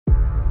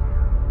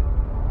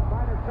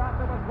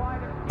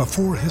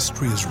Before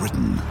history is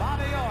written,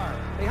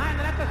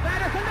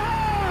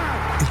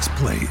 it's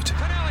played.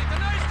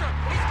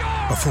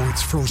 Before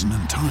it's frozen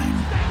in time,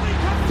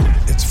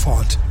 it's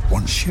fought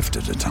one shift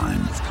at a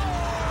time.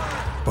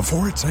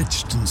 Before it's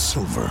etched in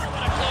silver,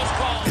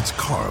 it's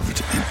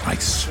carved in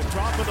ice.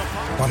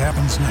 What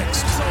happens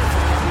next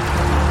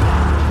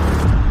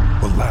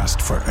will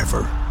last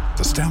forever.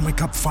 The Stanley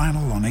Cup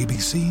Final on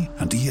ABC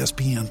and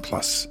ESPN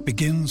Plus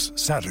begins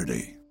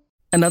Saturday.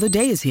 Another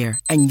day is here,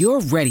 and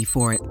you're ready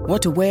for it.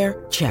 What to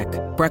wear? Check.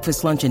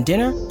 Breakfast, lunch, and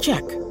dinner?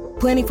 Check.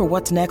 Planning for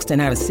what's next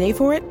and how to save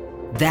for it?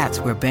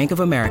 That's where Bank of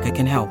America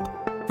can help.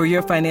 For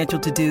your financial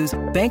to-dos,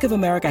 Bank of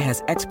America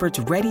has experts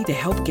ready to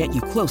help get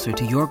you closer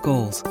to your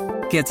goals.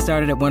 Get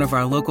started at one of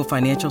our local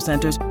financial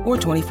centers or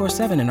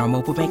 24/7 in our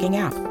mobile banking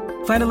app.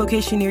 Find a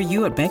location near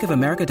you at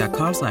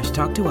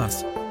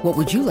bankofamerica.com/talktous. What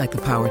would you like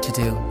the power to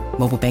do?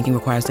 Mobile banking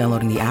requires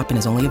downloading the app and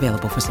is only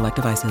available for select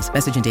devices.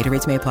 Message and data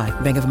rates may apply.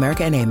 Bank of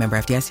America NA, member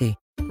FDIC.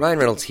 Ryan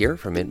Reynolds here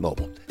from Mint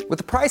Mobile. With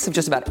the price of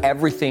just about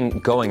everything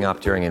going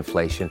up during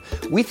inflation,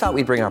 we thought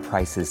we'd bring our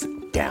prices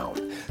down.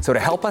 So to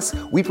help us,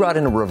 we brought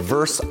in a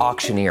reverse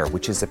auctioneer,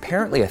 which is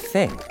apparently a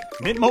thing.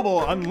 Mint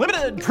Mobile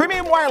Unlimited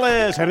Premium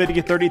Wireless. How to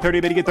get 30,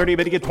 30, bit to get 30,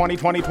 bit to get 20,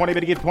 20, 20,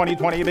 bit to get 20,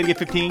 20, bit to get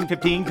 15,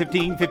 15,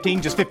 15,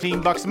 15, just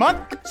 $15 a month?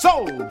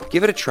 Sold!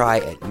 Give it a try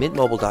at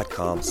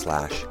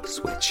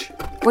mintmobile.com/switch.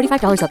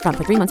 $45 up front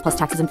for 3 months plus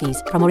taxes and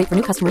fees. Promo rate for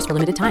new customers for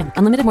limited time.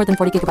 Unlimited more than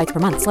 40 gigabytes per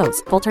month.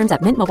 Slows full terms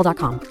at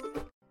mintmobile.com.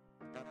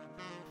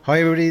 Hi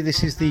everybody,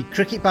 this is the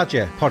Cricket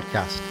Badger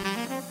podcast.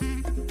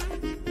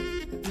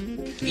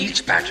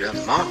 Each badger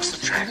marks the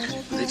track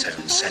with its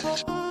own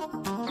scent.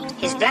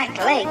 His black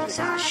legs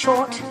are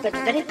short but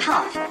very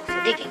powerful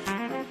for digging.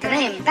 The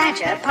name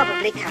badger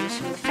probably comes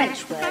from the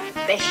French word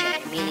bêcher,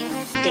 meaning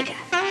digger.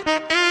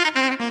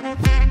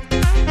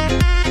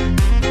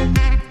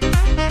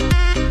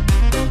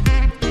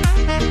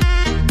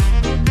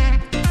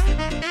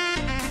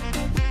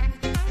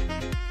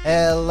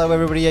 Hello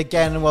everybody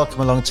again and welcome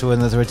along to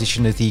another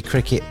edition of the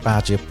Cricket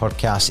Badger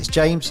podcast. It's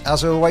James,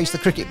 as always, the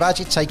Cricket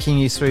Badger, taking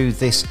you through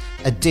this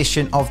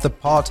edition of the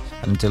pod.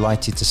 I'm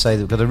delighted to say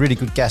that we've got a really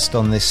good guest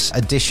on this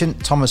edition,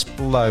 Thomas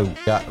Blow,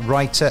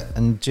 writer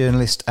and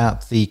journalist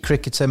at the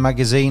Cricketer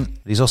magazine.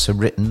 He's also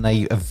written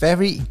a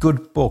very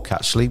good book,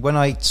 actually. When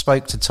I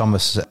spoke to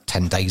Thomas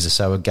 10 days or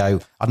so ago,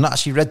 I'd not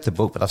actually read the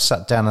book, but I've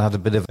sat down and had a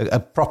bit of a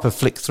proper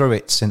flick through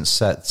it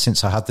since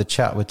I had the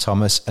chat with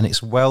Thomas, and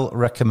it's well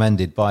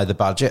recommended by the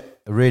Badger.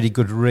 A really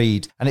good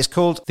read, and it's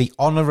called The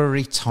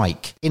Honorary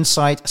Tyke,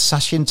 Inside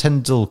Sachin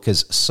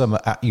Tendulkar's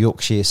Summer at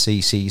Yorkshire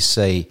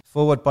CCC.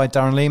 Forward by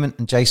Darren Lehman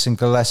and Jason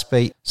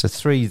Gillespie. So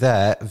three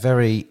there,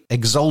 very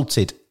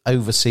exalted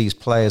overseas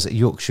players that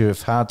Yorkshire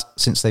have had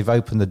since they've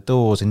opened the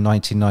doors in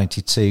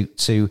 1992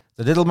 to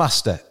the little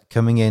master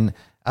coming in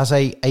as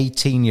a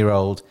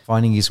 18-year-old,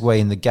 finding his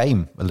way in the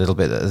game a little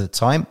bit at the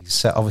time.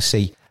 He's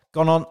obviously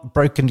gone on,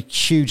 broken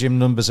huge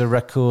numbers of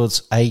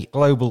records, a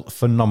global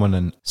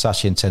phenomenon,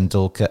 Sachin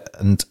Tendulkar.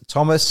 And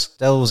Thomas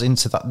delves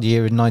into that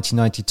year in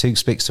 1992,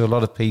 speaks to a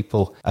lot of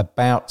people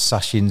about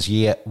Sachin's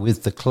year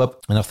with the club.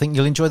 And I think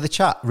you'll enjoy the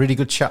chat. Really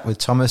good chat with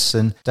Thomas,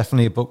 and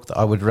definitely a book that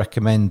I would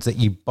recommend that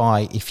you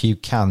buy if you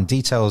can.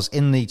 Details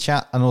in the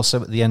chat and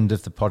also at the end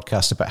of the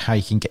podcast about how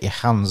you can get your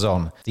hands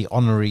on The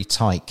Honorary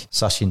Tyke,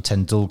 Sachin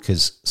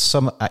Tendulkar's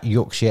Summer at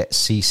Yorkshire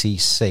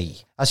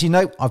CCC. As you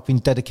know, I've been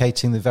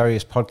dedicating the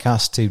various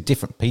podcasts to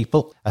different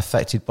people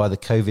affected by the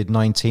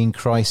COVID-19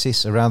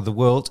 crisis around the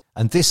world.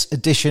 And this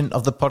edition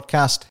of the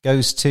podcast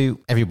goes to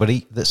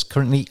everybody that's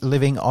currently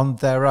living on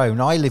their own.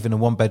 I live in a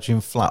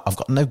one-bedroom flat. I've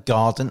got no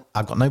garden.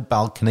 I've got no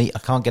balcony. I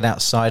can't get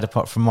outside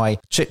apart from my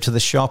trip to the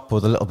shop or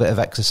the little bit of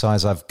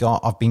exercise I've got.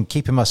 I've been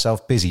keeping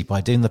myself busy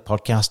by doing the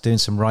podcast, doing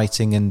some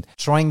writing and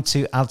trying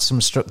to add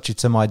some structure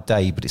to my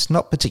day. But it's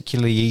not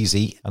particularly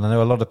easy. And I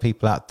know a lot of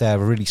people out there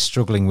are really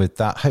struggling with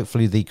that.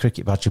 Hopefully the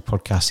Cricket Badger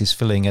podcast is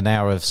filling an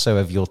hour or so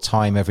of your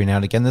time every now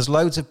and again. There's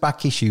loads of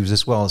back issues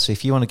as well. So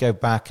if you want to go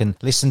back and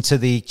listen to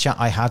the chat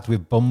I had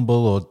with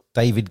Bumble or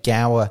David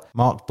Gower,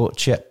 Mark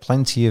Butcher,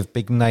 plenty of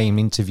big name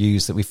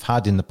interviews that we've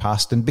had in the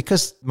past. And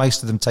because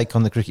most of them take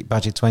on the Cricket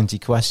Badger 20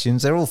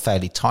 questions, they're all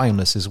fairly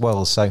timeless as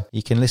well. So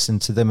you can listen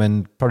to them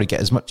and probably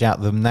get as much out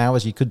of them now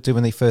as you could do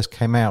when they first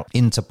came out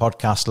into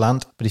podcast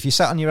land. But if you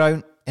sat on your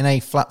own in a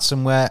flat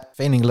somewhere,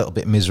 feeling a little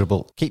bit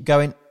miserable, keep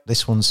going.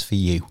 This one's for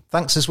you.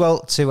 Thanks as well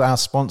to our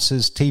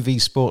sponsors,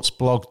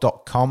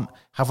 tvsportsblog.com.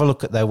 Have a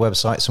look at their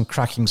website, some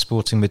cracking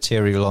sporting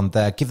material on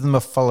there. Give them a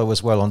follow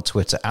as well on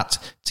Twitter at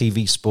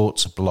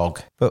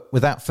tvsportsblog. But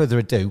without further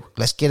ado,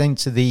 let's get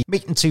into the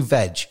meat and two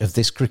veg of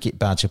this Cricket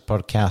Badger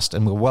podcast,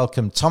 and we'll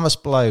welcome Thomas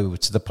Blow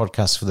to the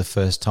podcast for the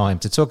first time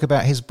to talk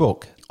about his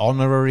book,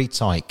 Honorary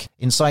Tyke,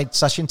 Inside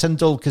Sachin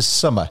Tendulkar's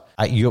Summer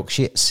at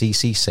Yorkshire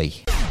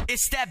CCC.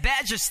 It's that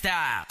Badger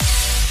style.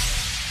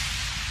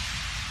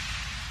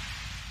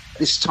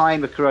 This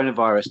time of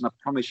coronavirus, and I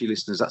promise you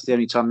listeners, that's the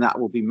only time that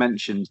will be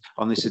mentioned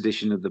on this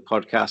edition of the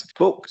podcast.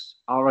 Books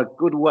are a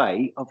good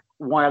way of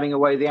whiling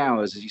away the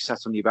hours as you sat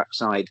on your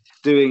backside,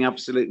 doing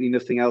absolutely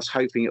nothing else,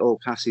 hoping it all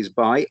passes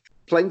by.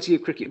 plenty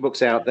of cricket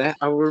books out there.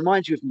 I will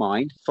remind you of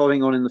mine,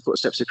 Following On in the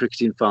Footsteps of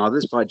Cricketing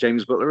Fathers by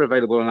James Butler,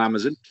 available on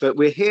Amazon. But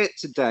we're here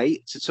today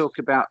to talk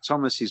about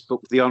Thomas's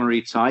book, The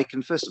Honorary Tyke.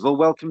 And first of all,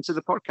 welcome to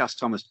the podcast,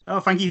 Thomas.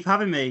 Oh, thank you for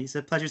having me. It's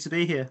a pleasure to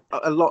be here.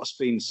 A lot's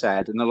been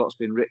said and a lot's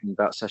been written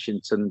about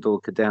Sachin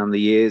Tendulkar down the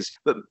years,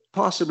 but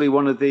possibly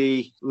one of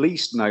the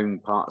least known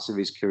parts of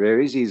his career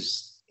is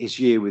his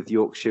year with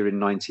Yorkshire in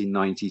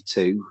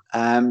 1992.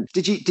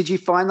 Did you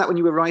find that when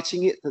you were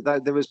writing it,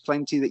 that there was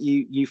plenty that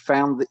you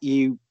found that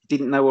you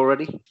didn't know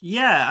already?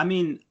 Yeah, I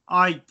mean,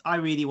 I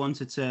really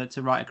wanted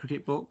to write a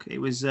cricket book. It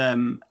was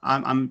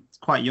I'm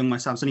quite young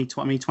myself. I'm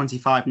only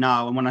 25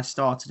 now, and when I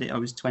started it, I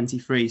was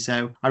 23.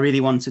 So I really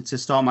wanted to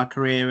start my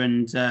career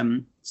and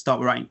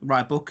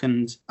write a book.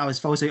 And I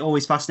was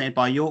always fascinated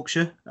by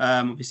Yorkshire.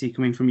 Obviously,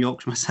 coming from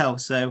Yorkshire myself,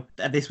 so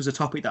this was a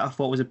topic that I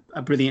thought was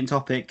a brilliant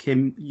topic.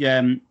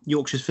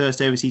 Yorkshire's first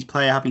overseas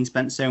player, having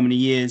spent so many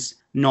years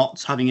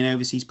not having an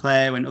overseas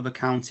player when other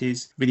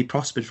counties really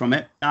prospered from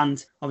it,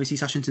 and obviously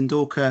Sachin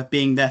Tendulkar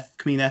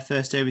becoming their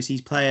first overseas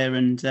player,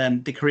 and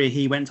the career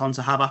he went on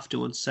to have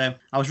afterwards. So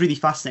I was really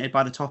fascinated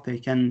by the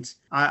topic, and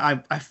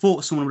I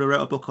thought someone would have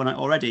wrote a book on it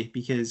already,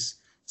 because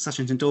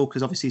Sachin Tendulkar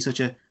is obviously such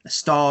a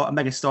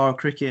mega star of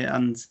cricket,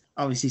 and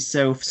obviously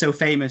so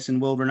famous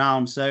and world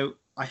renowned. So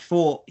I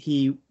thought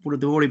there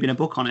would have already been a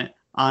book on it.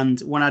 And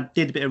when I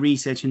did a bit of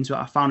research into it,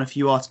 I found a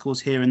few articles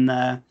here and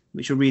there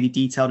which were really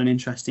detailed and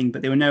interesting,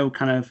 but there were no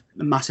kind of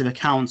massive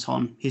accounts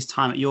on his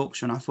time at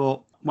Yorkshire. And I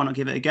thought, why not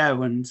give it a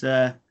go? And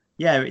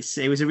it's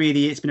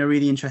been a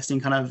really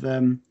interesting kind of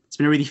it's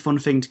been a really fun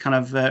thing to kind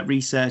of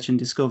research and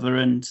discover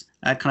and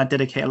kind of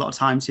dedicate a lot of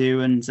time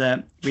to, and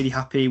really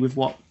happy with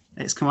what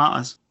it's come out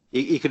as.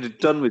 You could have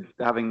done with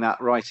having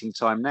that writing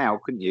time now,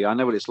 couldn't you? I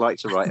know what it's like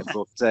to write a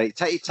book.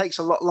 It takes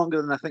a lot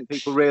longer than I think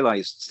people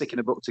realise, sticking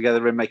a book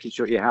together and making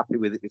sure you're happy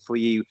with it before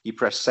you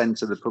press send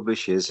to the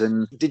publishers.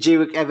 And did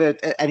you ever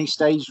at any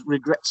stage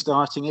regret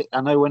starting it? I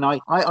know when I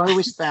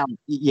always found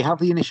you have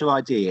the initial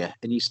idea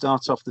and you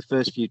start off the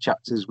first few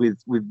chapters with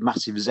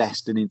massive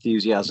zest and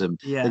enthusiasm.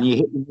 Yeah. Then you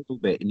hit the middle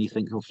bit and you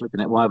think, oh,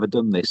 flipping it, why have I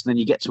done this? And then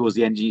you get towards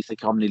the end and you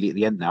think, I'm nearly at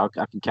the end now,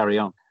 I can carry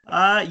on.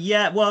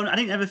 Well, I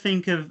didn't ever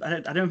think of, I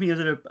don't think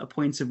there's a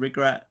point of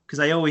regret, because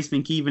I always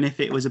think, even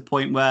if it was a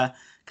point where,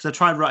 because I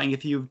tried writing a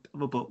few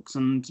other books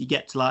and you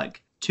get to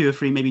like two or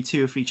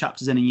three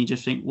chapters in and you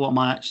just think, what am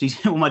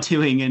I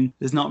doing? And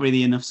there's not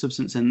really enough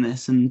substance in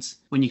this. And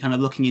when you're kind of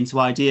looking into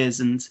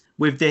ideas, and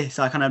with this,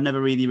 I kind of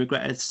never really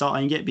regretted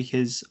starting it,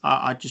 because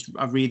I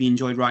really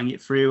enjoyed writing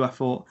it through. I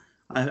thought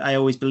I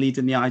always believed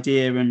in the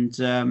idea,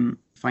 and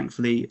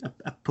thankfully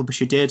a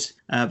publisher did,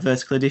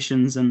 Vertical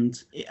Editions,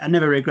 and I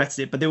never regretted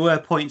it. But there were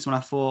points when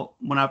I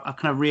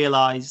kind of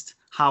realised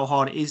how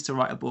hard it is to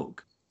write a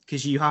book,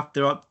 because you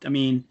do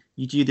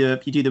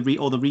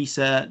all the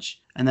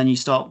research, and then you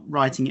start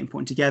writing it and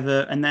putting it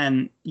together, and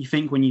then you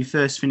think when you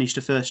first finish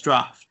the first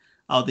draft,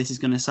 oh, this is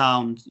going to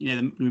sound,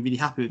 I'm really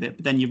happy with it.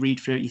 But then you read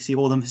through it, you see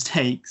all the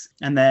mistakes,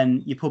 and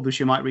then your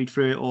publisher might read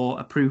through it, or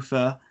a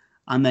proofer,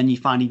 and then you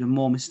find even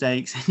more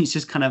mistakes. And it's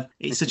just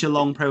it's such a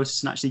long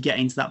process, and actually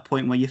getting to that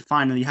point where you're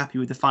finally happy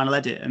with the final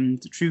edit.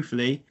 And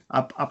truthfully,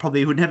 I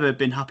probably would never have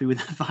been happy with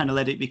the final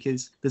edit,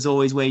 because there's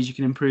always ways you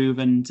can improve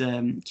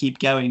and keep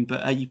going.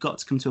 But you've got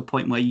to come to a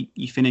point where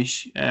you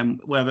finish,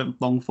 whatever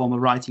long form of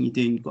writing you're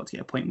doing, you've got to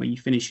get a point where you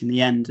finish in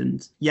the end.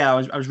 And yeah,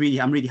 I'm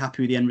really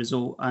happy with the end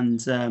result.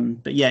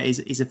 And but yeah,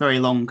 it's a very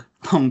long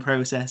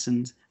process,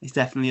 and it's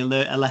definitely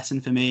a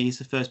lesson for me. It's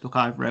the first book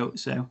I've wrote,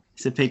 so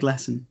it's a big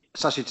lesson.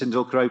 Sachin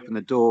Tendulkar opened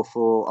the door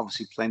for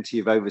obviously plenty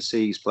of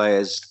overseas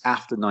players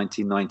after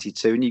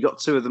 1992, and you got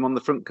two of them on the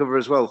front cover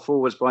as well,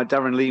 forwards by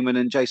Darren Lehmann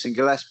and Jason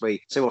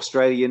Gillespie, two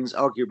Australians,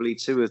 arguably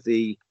two of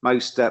the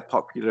most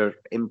popular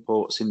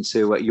imports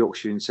into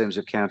Yorkshire in terms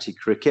of county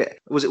cricket.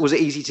 Was it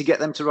easy to get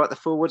them to write the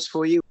forwards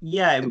for you?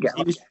 Yeah,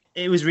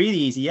 it was really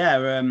easy. Yeah,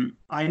 there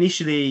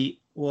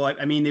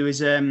was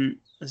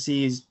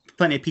there's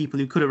plenty of people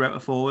who could have wrote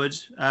a forward,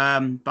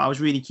 but I was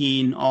really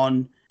keen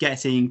on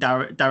getting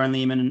Darren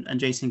Lehmann and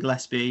Jason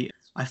Gillespie.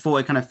 I thought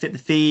it kind of fit the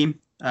theme,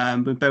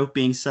 with both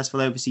being successful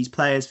overseas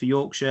players for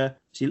Yorkshire.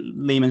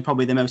 Lehmann's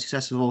probably the most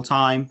successful of all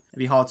time. It'd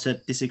be hard to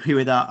disagree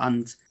with that.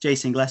 And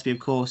Jason Gillespie, of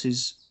course,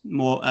 is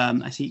more,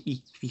 I see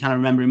you kind of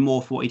remember him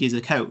more for what he did as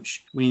a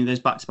coach, winning those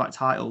back-to-back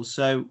titles.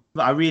 So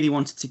but I really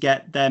wanted to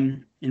get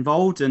them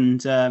involved,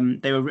 and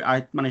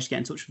I managed to get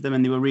in touch with them,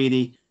 and they were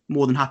really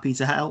more than happy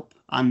to help.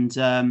 And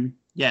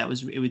they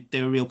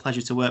were a real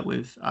pleasure to work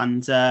with.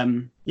 And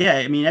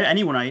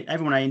everyone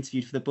I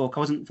interviewed for the book, I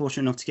wasn't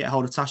fortunate enough to get a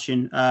hold of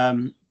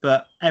Sachin,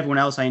 but everyone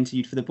else I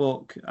interviewed for the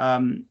book,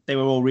 they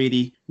were all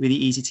really, really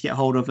easy to get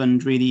hold of,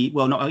 and really,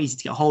 well, not easy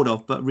to get hold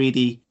of, but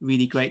really,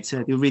 really great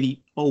they were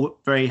really all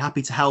very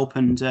happy to help.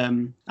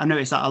 And I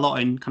noticed that a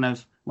lot in kind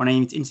of when I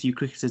interview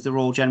cricketers, they're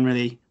all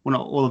generally, well,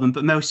 not all of them,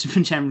 but most of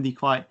them generally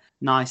quite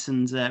nice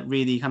and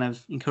really kind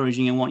of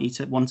encouraging and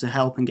want to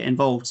help and get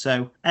involved.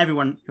 So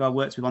everyone who I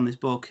worked with on this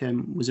book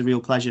was a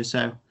real pleasure.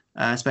 So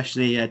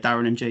especially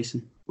Darren and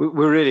Jason.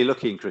 We're really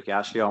lucky in cricket,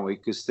 actually, aren't we?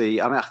 Because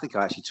I think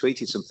I actually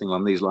tweeted something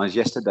along these lines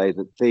yesterday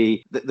that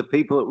the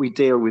people that we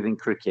deal with in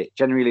cricket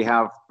generally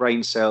have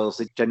brain cells.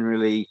 They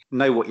generally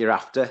know what you're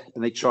after,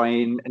 and they try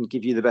and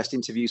give you the best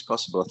interviews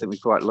possible. I think we're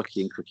quite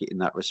lucky in cricket in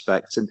that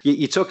respect. And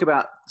you talk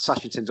about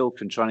Sachin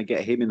Tendulkar and trying to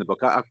get him in the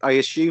book. I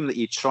assume that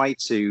you tried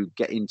to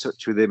get in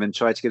touch with him and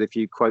try to get a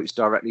few quotes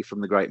directly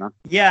from the great man.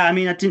 Yeah, I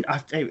mean, I didn't.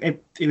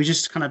 It was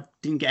just kind of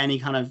didn't get any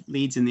kind of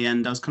leads in the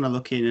end. I was kind of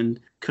looking and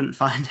couldn't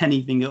find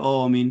anything at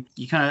all. I mean,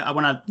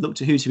 when I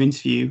looked at who to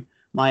interview,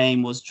 my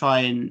aim was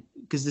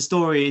because the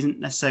story isn't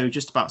necessarily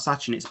just about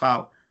Sachin. It's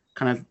about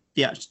kind of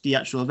the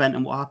actual event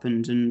and what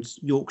happened, and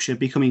Yorkshire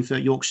becoming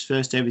Yorkshire's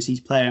first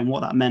overseas player, and what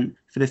that meant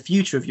for the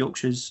future of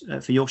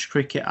for Yorkshire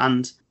cricket,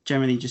 and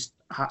generally just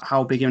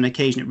how big of an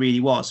occasion it really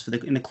was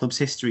in the club's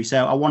history.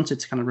 So I wanted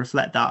to kind of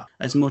reflect that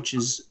as much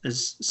as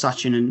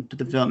Sachin and the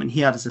development he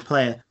had as a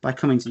player by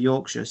coming to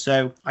Yorkshire.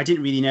 So I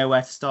didn't really know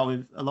where to start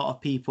with a lot of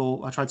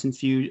people. I tried to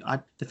interview.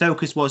 The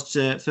focus was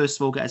to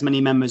first of all get as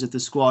many members of the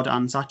squad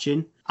and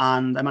Sachin,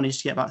 and I managed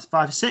to get about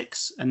 5 or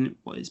 6, and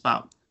it's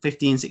about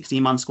 15,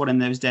 16-man squad in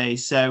those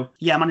days. So,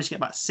 yeah, I managed to get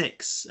about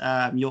 6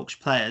 Yorkshire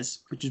players,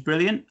 which was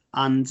brilliant.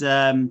 And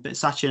but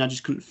Sachin, I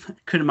just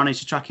couldn't manage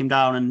to track him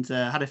down, and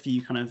had a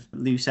few kind of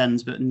loose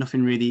ends, but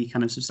nothing really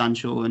kind of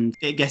substantial. And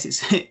I guess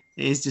it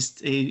is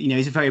just,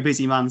 he's a very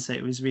busy man, so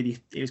it was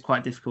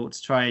quite difficult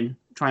to try and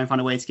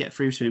find a way to get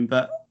through to him.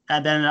 But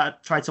then I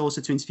tried to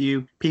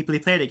interview people he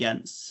played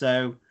against.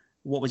 So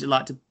what was it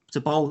like to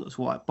bowl at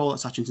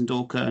Sachin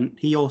Tendulkar? And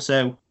he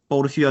also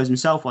bowled a few overs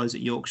himself while he was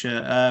at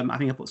Yorkshire. I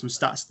think I put some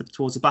stats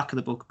towards the back of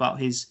the book about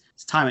his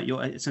time at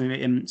Yorkshire, some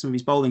of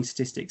his bowling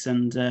statistics,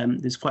 and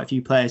there's quite a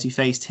few players who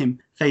faced him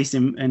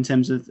in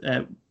terms of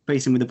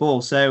facing with the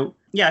ball. So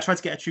yeah, I tried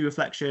to get a true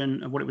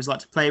reflection of what it was like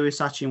to play with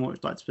Sachin, what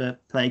it was like to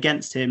play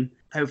against him.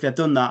 Hopefully I've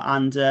done that.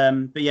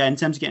 And but yeah, in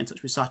terms of getting in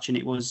touch with Sachin,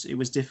 it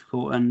was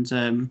difficult,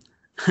 and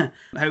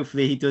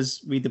hopefully he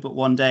does read the book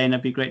one day, and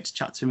it'd be great to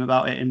chat to him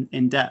about it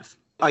in depth.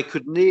 I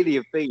could nearly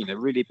have been a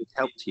really big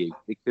help to you,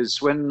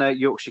 because when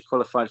Yorkshire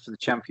qualified for the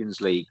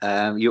Champions League,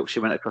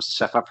 Yorkshire went across to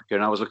South Africa,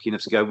 and I was lucky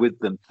enough to go with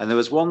them. And there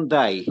was one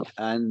day,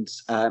 and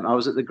I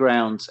was at the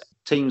ground.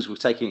 Teams were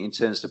taking it in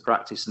turns to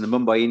practice, and the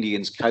Mumbai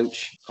Indians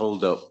coach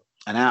pulled up.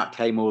 And out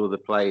came all of the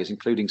players,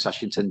 including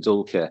Sachin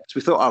Tendulkar. So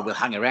we thought, we'll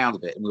hang around a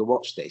bit and we'll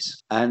watch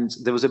this. And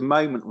there was a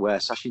moment where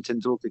Sachin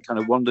Tendulkar kind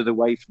of wandered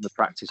away from the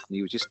practice, and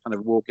he was just kind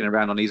of walking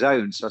around on his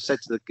own. So I said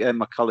to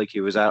my colleague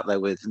who was out there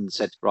with, and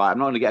said, right, I'm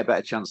not going to get a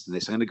better chance than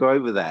this. I'm going to go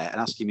over there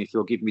and ask him if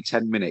he'll give me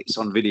 10 minutes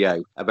on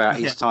video about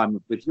his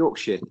time with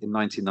Yorkshire in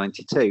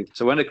 1992.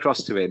 So I went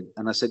across to him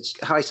and I said,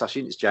 hi,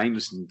 Sachin, it's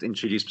James, and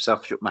introduced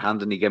myself, shook my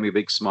hand, and he gave me a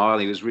big smile.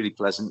 He was really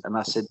pleasant. And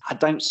I said, I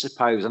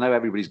know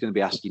everybody's going to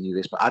be asking you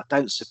this, but I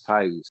don't suppose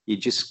you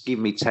just give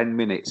me 10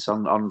 minutes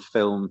on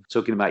film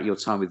talking about your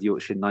time with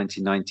Yorkshire in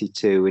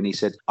 1992. And he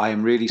said, I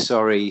am really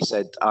sorry. He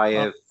said,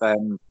 I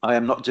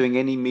am not doing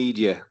any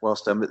media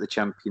whilst I'm at the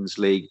Champions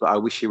League, but I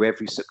wish you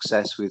every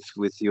success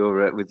with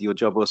your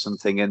job or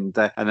something. And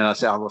then I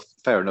said, well,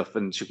 fair enough,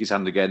 and shook his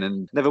hand again,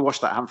 and never washed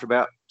that hand for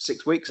about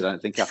 6 weeks, I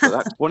don't think, after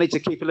that. Wanted to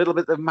keep a little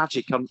bit of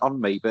magic on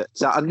me, but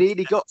I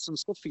nearly got some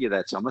stuff for you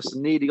there, Thomas. I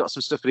nearly got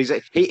some stuff. But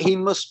he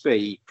must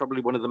be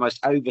probably one of the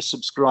most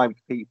oversubscribed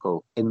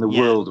people in the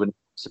world when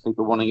to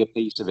people wanting a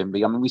piece of him.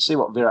 I mean, we see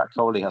what Virat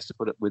Kohli has to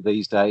put up with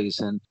these days,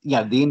 and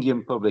the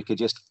Indian public are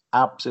just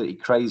absolutely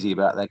crazy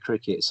about their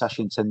cricket.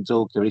 Sachin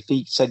Tendulkar, if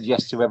he said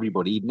yes to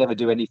everybody, he'd never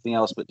do anything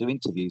else but do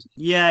interviews.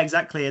 Yeah,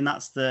 exactly, and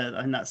that's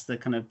the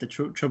kind of the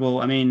trouble.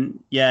 I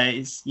mean,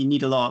 you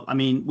need a lot. I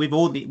mean, with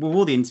all the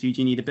interviews,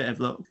 you need a bit of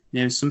luck.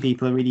 Some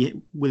people are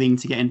really willing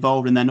to get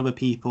involved, and then other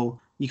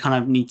people, you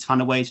kind of need to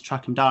find a way to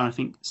track him down. I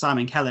think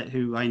Simon Kellett,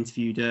 who I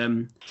interviewed,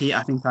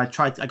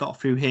 I got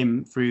through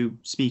him through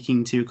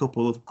speaking to a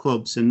couple of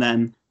clubs, and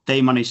then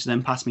they managed to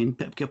then pass me and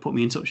put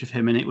me in touch with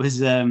him. And it was,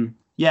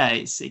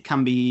 it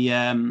can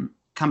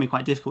be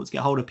quite difficult to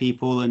get hold of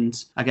people,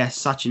 and I guess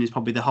Sachin is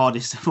probably the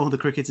hardest of all the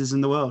cricketers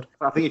in the world.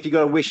 I think if you've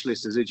got a wish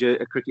list as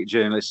a cricket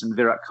journalist and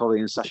Virat Kohli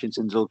and Sachin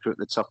Tendulkar at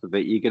the top of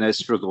it, you're going to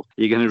struggle.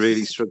 You're going to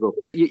really struggle.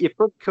 Your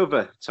front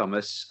cover,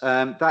 Thomas,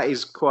 that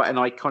is quite an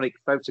iconic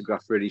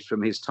photograph, really,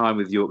 from his time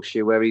with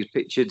Yorkshire, where he's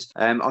pictured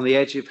on the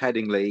edge of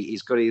Headingley.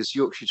 He's got his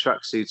Yorkshire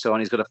tracksuit on,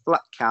 he's got a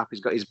flat cap,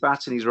 he's got his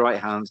bat in his right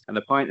hand, and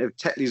a pint of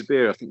Tetley's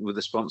beer, I think, were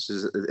the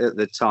sponsors at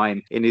the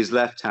time, in his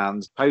left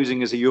hand,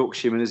 posing as a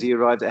Yorkshireman as he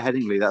arrived at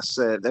Headingley. That's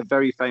a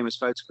very famous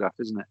photograph,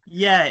 isn't it?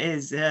 Yeah, it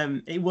is.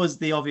 It was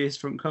the obvious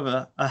front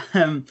cover.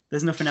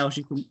 There's nothing else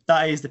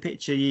that is the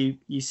picture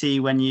you see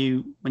when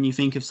you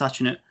think of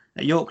Sachin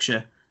at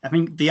Yorkshire. I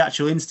think the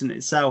actual incident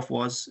itself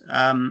was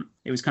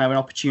it was kind of an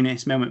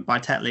opportunist moment by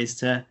Tetley's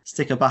to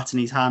stick a bat in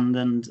his hand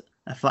and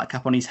a flat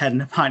cap on his head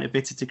and a pint of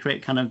bitter to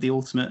create kind of the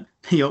ultimate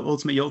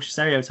Yorkshire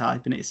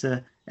stereotype. And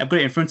I've got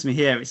it in front of me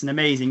here. It's an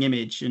amazing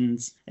image, and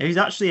it was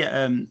actually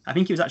I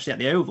think it was actually at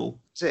the Oval.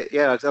 Is it?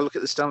 Yeah, I look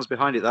at the stands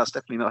behind it. That's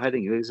definitely not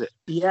Headingley, is it?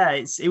 Yeah,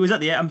 it was at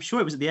the. I'm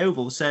sure it was at the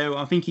Oval. So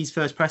I think his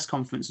first press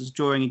conference was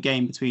during a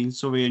game between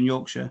Surrey and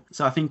Yorkshire.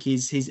 So I think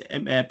his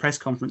press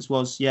conference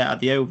was at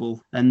the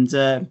Oval, and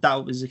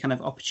that was a kind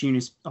of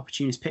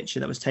opportunist picture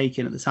that was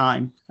taken at the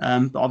time.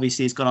 But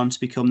obviously, it's gone on to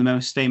become the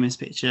most famous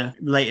picture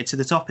related to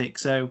the topic.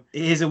 So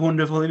it is a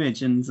wonderful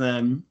image,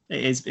 and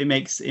it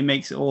makes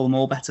it all the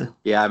more better.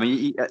 Yeah, I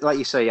mean, like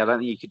you say, I don't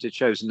think you could have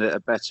chosen a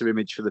better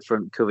image for the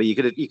front cover. You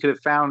could have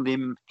found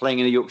him playing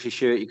in a Yorkshire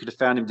shirt. You could have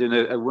found him doing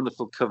a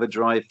wonderful cover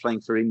drive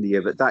playing for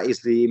India. But that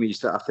is the image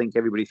that I think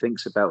everybody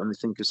thinks about when they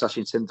think of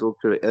Sachin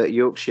Tendulkar at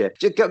Yorkshire.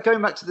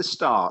 Going back to the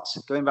start,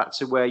 going back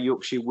to where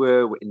Yorkshire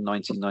were in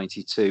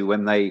 1992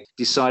 when they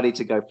decided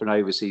to go for an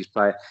overseas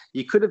player,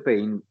 you could have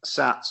been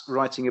sat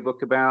writing a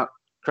book about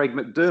Craig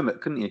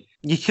McDermott, couldn't you?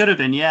 You could have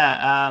been,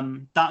 yeah.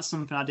 That's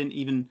something I didn't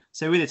even.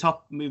 So with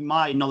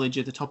my knowledge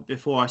of the topic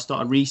before I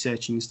started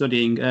researching and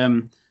studying,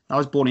 I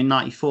was born in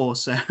 '94,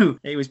 so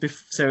it was.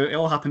 So it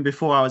all happened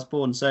before I was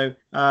born. So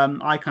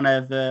I kind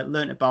of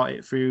learnt about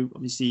it through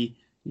obviously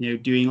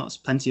doing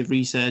plenty of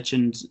research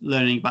and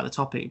learning about the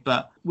topic.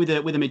 But with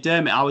a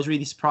McDermott, I was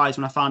really surprised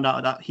when I found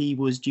out that he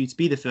was due to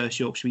be the first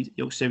Yorkshire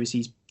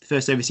overseas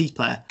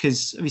player,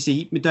 because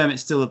obviously McDermott's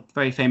still a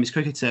very famous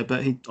cricketer,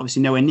 but he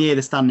obviously nowhere near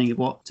the standing of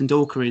what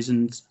Tendulkar is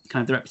and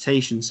kind of the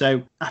reputation.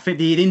 So I think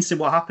the instant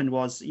what happened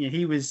was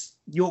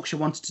Yorkshire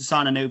wanted to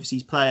sign an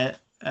overseas player,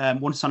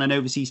 wanted to sign an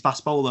overseas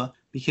fast bowler,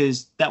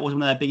 because that was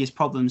one of their biggest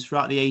problems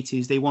throughout the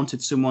 80s. They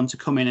wanted someone to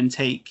come in and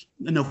take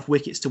enough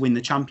wickets to win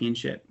the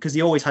championship, because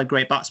they always had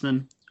great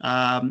batsmen,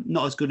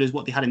 not as good as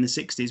what they had in the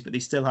 60s, but they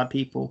still had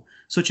people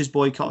such as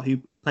Boycott, who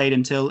played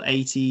until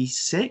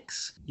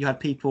 86. You had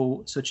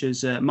people such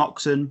as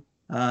Moxon,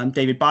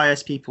 David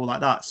Byers, people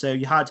like that. So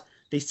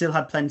they still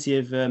had plenty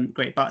of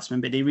great batsmen,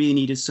 but they really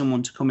needed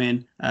someone to come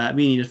in,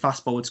 really needed a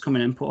fast bowler to come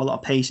in and put a lot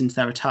of pace into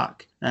their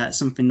attack,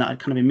 something that had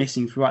kind of been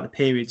missing throughout the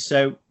period.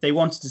 So they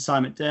wanted to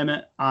sign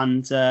McDermott,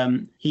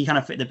 and he kind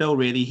of fit the bill,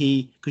 really.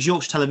 Because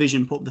Yorkshire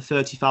Television put the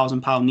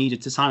 £30,000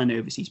 needed to sign an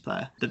overseas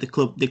player, that the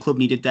club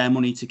needed their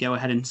money to go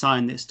ahead and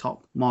sign this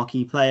top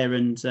marquee player,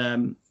 and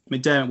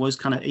McDermott was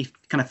kind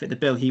of fit the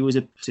bill. He was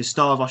a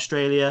star of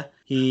Australia.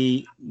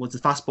 He was the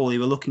fast bowler they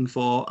were looking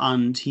for,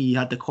 and he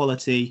had the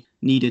quality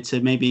needed to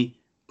maybe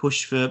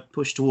push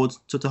towards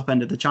the top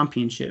end of the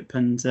championship.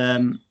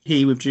 And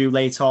he withdrew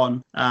late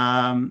on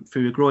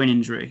through a groin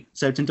injury.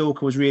 So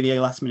Tendulkar was really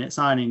a last minute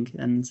signing,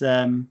 and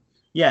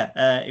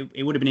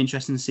it would have been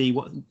interesting to see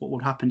what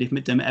would happen if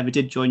McDermott ever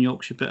did join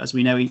Yorkshire, but as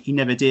we know, he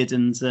never did.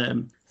 And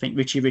I think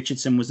Richie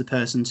Richardson was the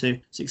person to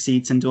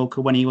succeed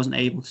Tendulkar when he wasn't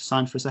able to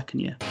sign for a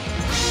second year.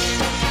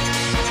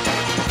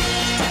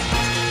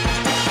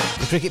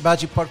 The Cricket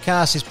Badger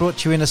podcast is brought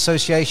to you in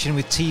association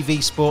with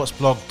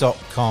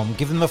tvsportsblog.com.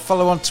 Give them a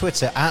follow on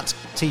Twitter at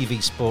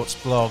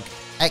tvsportsblog.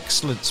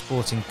 Excellent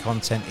sporting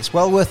content. It's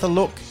well worth a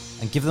look.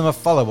 And give them a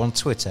follow on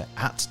Twitter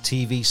at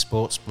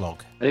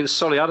tvsportsblog. And it was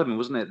Solly Adam,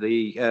 wasn't it?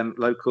 The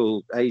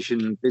local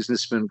Asian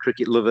businessman,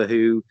 cricket lover,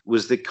 who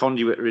was the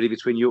conduit really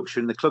between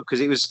Yorkshire and the club.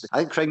 Because it was, I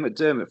think, Craig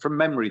McDermott, from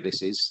memory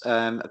this is,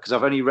 because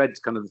I've only read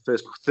kind of the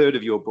first third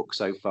of your book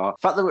so far.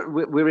 The fact that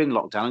we're in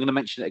lockdown, I'm going to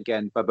mention it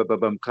again,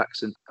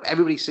 Claxon.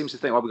 Everybody seems to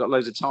think, we've got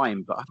loads of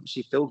time, but I've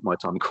actually filled my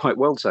time quite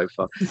well so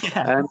far.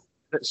 Yeah.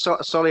 But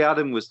Solly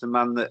Adam was the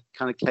man that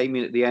kind of came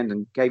in at the end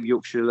and gave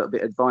Yorkshire a little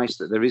bit of advice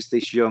that there is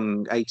this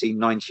young 18,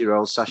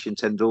 19-year-old Sachin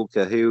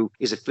Tendulkar who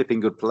is a flipping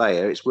good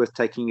player. It's worth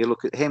taking a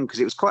look at him, because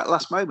it was quite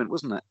last moment,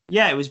 wasn't it?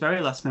 Yeah, it was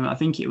very last moment. I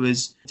think it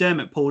was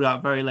Dermot pulled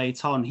out very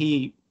late on.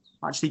 He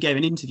actually gave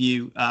an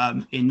interview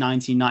in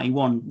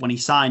 1991 when he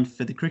signed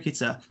for the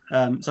Cricketer.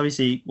 So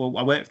obviously,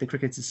 I worked for the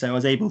Cricketer, so I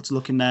was able to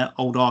look in their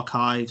old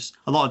archives.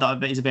 A lot of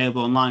that is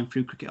available online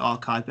through Cricket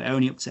Archive, but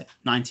only up to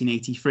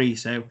 1983.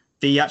 So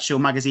the actual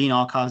magazine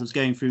archives was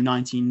going through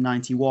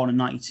 1991 and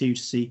 92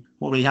 to see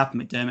what really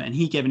happened with McDermott. And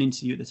he gave an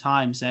interview at the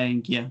time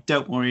saying,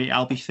 don't worry,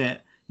 I'll be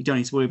fit. You don't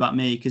need to worry about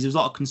me, because there was a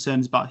lot of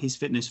concerns about his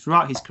fitness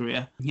throughout his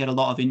career. He had a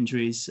lot of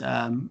injuries,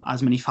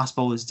 as many fast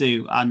bowlers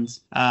do. And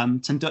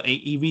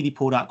he really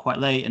pulled out quite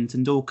late. And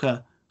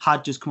Tendulkar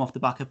had just come off the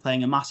back of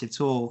playing a massive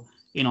tour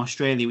in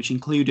Australia, which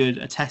included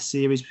a test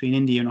series between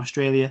India and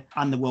Australia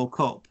and the World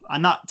Cup.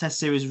 And that test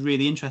series was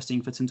really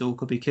interesting for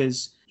Tendulkar,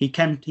 because he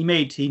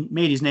made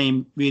his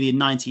name really in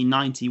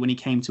 1990 when he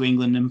came to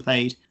England and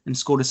played and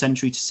scored a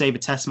century to save a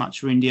test match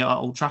for India at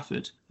Old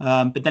Trafford.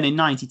 But then in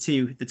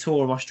 92, the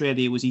tour of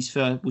Australia was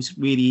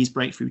really his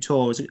breakthrough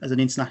tour as an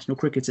international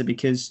cricketer,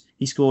 because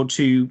he scored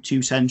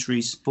two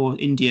centuries for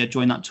India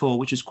during that tour,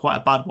 which was quite a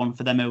bad one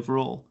for them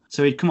overall.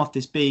 So he'd come off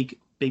this big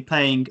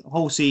playing a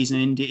whole season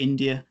in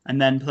India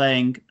and then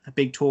playing a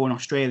big tour in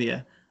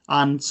Australia.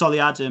 And Solly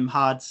Adam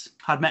had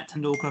met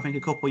Tendulkar, I think, a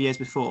couple of years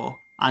before,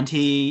 and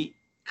he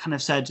kind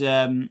of said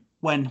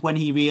when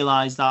he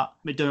realised that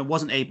McDermott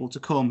wasn't able to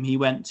come, he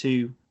went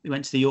to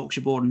the Yorkshire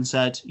board and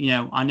said,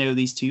 I know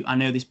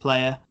this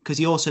player, because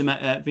he also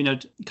met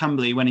Vinod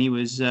Kambli when he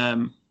met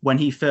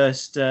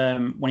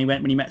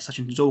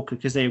Sachin Tendulkar,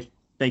 because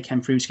they they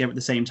came through together at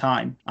the same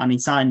time. And he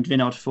signed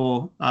Vinod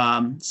for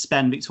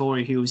Spen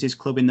Victoria, who was his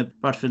club in the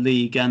Bradford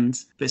League.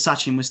 But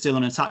Sachin was still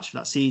unattached for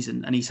that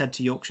season. And he said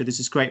to Yorkshire, "This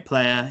is a great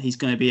player. He's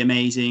going to be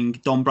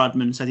amazing." Don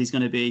Bradman said he's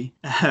going to be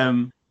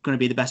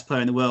the best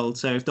player in the world.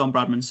 So if Don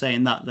Bradman's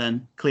saying that,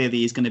 then clearly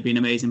he's going to be an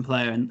amazing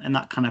player, and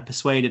that kind of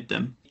persuaded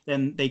them.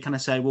 Then they kind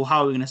of said, "Well,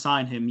 how are we going to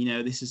sign him?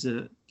 This is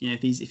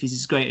if he's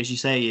as great as you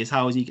say he is,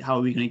 how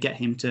are we going to get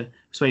him to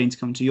persuade him to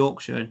come to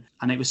Yorkshire?"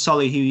 And it was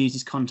Solly who used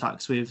his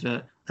contacts with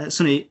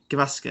Sonny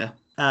Gavaskar.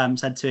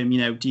 Said to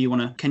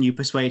him, can you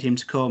persuade him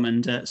to come?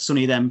 And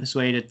Sonny then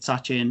persuaded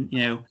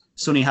Sachin.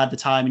 Sonny had the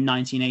time in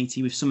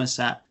 1980 with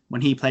Somerset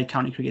when he played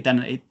county cricket.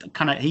 Then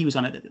he was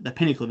on at the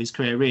pinnacle of his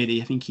career,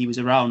 really. I think he was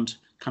around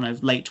kind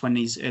of late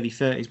 20s, early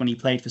 30s when he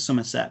played for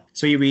Somerset.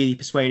 So he really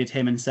persuaded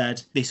him and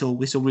said, this will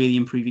really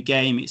improve your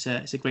game. It's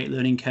a great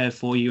learning curve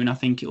for you, and I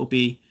think it will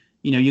be,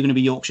 you're going to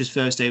be Yorkshire's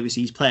first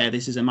overseas player.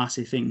 This is a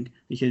massive thing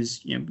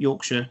because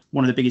Yorkshire,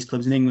 one of the biggest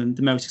clubs in England,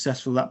 the most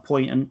successful at that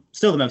point, and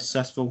still the most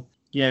successful.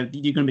 You're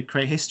going to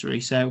create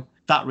history. So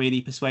that really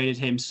persuaded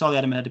him. Solly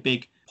Adam had a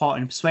big part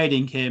in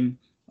persuading him,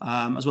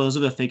 as well as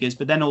other figures,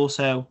 but then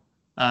also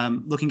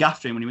looking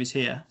after him when he was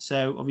here.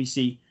 So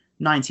obviously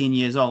 19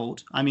 years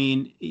old. I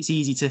mean, it's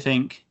easy to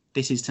think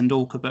this is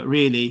Tendulkar, but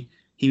really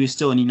he was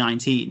still only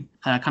 19.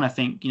 And I kind of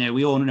think,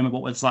 we all remember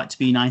what it's like to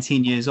be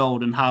 19 years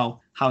old and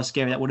how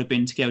scary that would have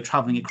been to go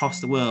travelling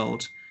across the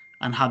world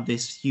and had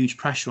this huge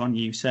pressure on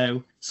you.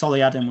 So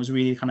Solly Adam was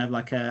really kind of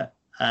like a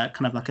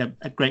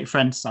great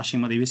friend to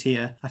Sachin when he was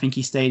here. I think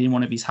he stayed in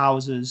one of his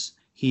houses.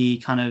 He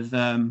kind of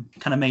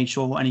made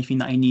sure anything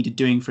that he needed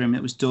doing for him,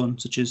 it was done,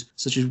 such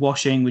as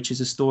washing, which is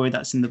a story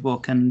that's in the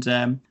book. And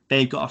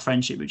they've got a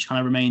friendship which kind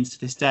of remains to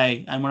this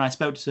day. And when I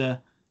spoke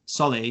to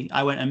Solly,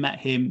 I went and met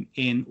him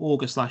in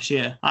August last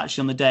year,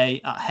 actually on the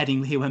day at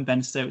Headingley when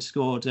Ben Stokes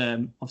scored,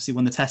 obviously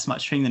won the test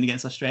match for England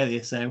against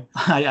Australia. So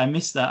I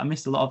missed that. I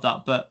missed a lot of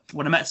that. But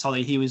when I met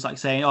Solly, he was like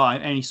saying,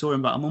 I only saw him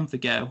about a month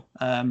ago.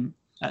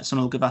 At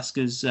Sunil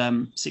Gavaskar's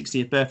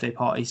 60th birthday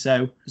party.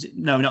 So,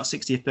 not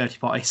 60th birthday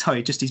party,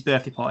 sorry, just his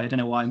birthday party. I don't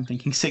know why I'm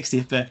thinking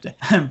 60th birthday.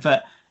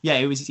 But yeah,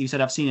 he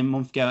said, I've seen him a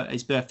month ago at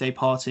his birthday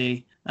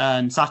party.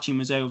 And Sachin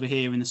was over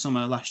here in the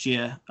summer last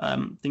year.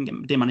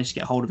 Didn't manage to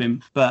get hold of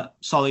him. But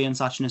Solly and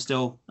Sachin are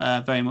still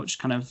very much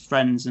kind of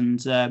friends.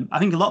 And I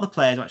think a lot of the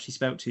players I actually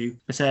spoke to,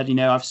 they said,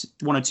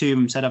 one or two of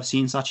them said, I've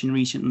seen Sachin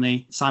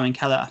recently. Simon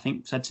Kellett, I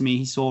think, said to me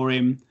he saw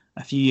him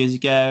a few years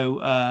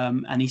ago,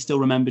 and he still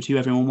remembered who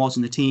everyone was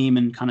in the team,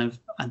 and kind of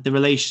the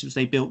relationships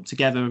they built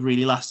together have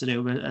really lasted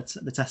over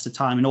the test of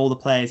time. And all the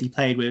players he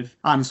played with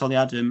and Solly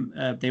Adam,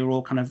 they were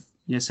all kind of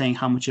saying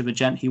how much of a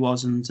gent he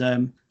was. And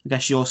I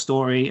guess your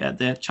story at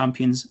the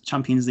Champions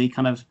League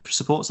kind of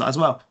supports that as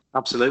well.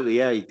 Absolutely,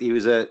 yeah. He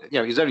was he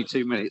was only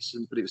 2 minutes,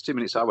 but it was 2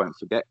 minutes I won't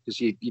forget, because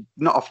you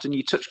not often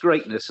you touch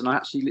greatness, and I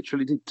actually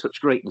literally did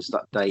touch greatness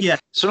that day. Yeah.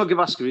 Sunil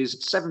Gavaskar is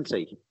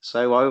 70,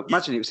 so I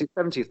imagine it was his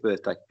 70th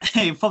birthday.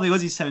 It probably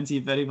was his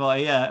 70th birthday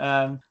party,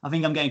 yeah. I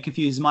think I'm getting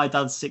confused. My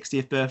dad's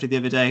 60th birthday the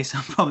other day, so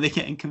I'm probably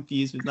getting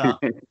confused with that.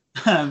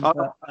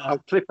 I'll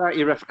clip out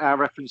our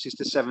references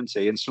to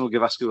 70, and Sunil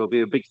Gavaskar will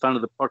be a big fan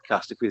of the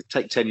podcast if we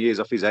take 10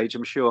 years off his age,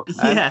 I'm sure.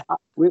 Yeah.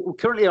 We're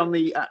currently on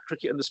the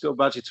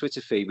 @cricket_badger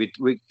Twitter feed.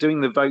 We're doing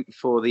the vote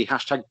for the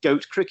hashtag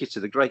GOAT cricketer,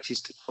 the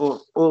greatest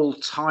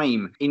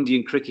all-time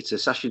Indian cricketer.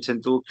 Sachin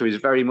Tendulkar is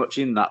very much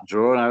in that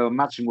draw, and I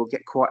imagine we'll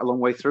get quite a long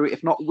way through it,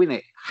 if not win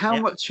it. How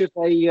much of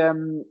a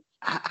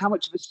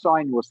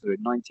sign was there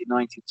in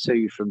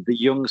 1992 from the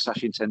young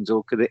Sachin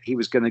Tendulkar that he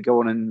was going to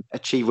go on and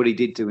achieve what he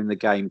did do in the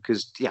game?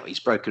 Because he's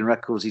broken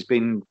records. He's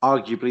been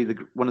arguably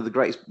one of the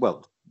greatest.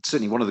 Well,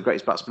 certainly one of the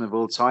greatest batsmen of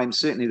all time,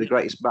 certainly the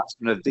greatest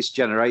batsman of this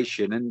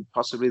generation, and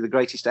possibly the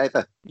greatest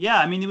ever. Yeah,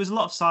 I mean, there was a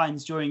lot of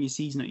signs during his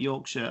season at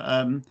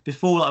Yorkshire.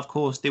 Before that, of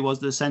course, there was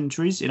the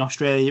centuries in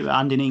Australia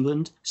and in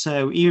England.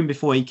 So even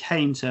before he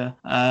came to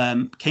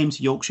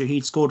Yorkshire,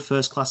 he'd scored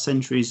first-class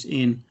centuries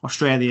in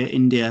Australia,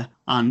 India,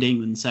 and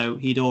England. So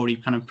he'd already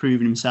kind of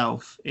proven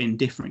himself in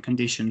different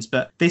conditions.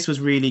 But this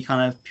was really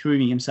kind of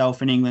proving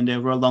himself in England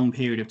over a long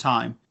period of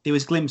time. There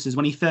was glimpses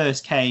when he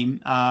first came.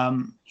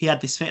 He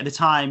had this fit at the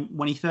time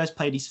when he first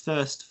played his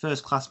first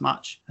class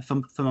match for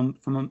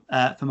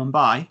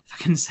Mumbai, if I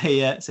can say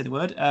the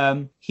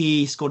word.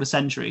 He scored a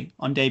century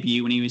on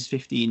debut when he was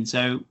 15.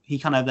 So he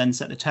kind of then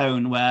set the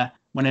tone where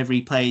whenever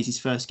he plays his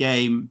first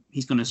game,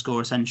 he's going to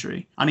score a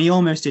century. And he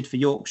almost did for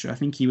Yorkshire. I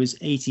think he was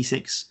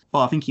 86.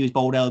 Well, I think he was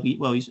bowled he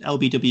was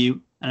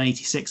LBW and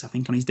 86, I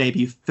think, on his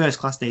first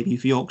class debut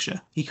for Yorkshire.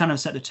 He kind of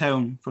set the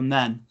tone from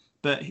then.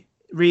 But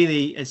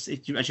really, as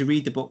you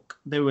read the book,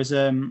 there was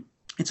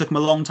it took him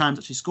a long time to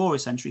actually score a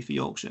century for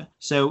Yorkshire.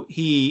 So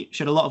he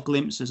showed a lot of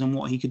glimpses on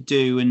what he could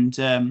do, and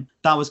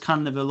that was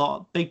kind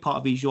of big part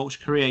of his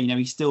Yorkshire career.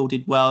 He still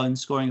did well in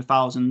scoring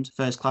 1,000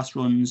 first-class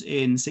runs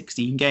in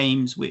 16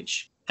 games,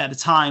 which at the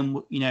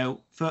time,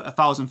 for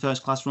 1,000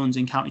 first-class runs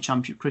in county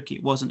championship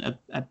cricket wasn't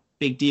a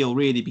big deal,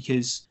 really,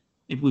 because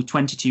with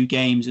 22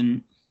 games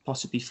and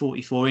possibly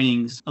 44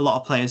 innings, a lot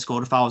of players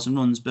scored 1,000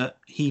 runs, but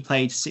he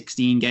played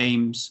 16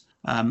 games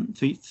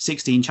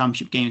 16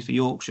 championship games for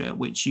Yorkshire,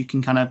 which you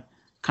can kind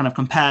of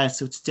compare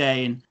to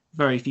today. And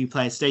very few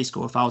players today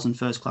score 1,000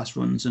 first-class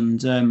runs.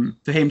 And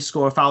for him to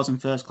score 1,000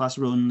 first-class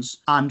runs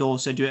and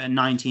also do it at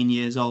 19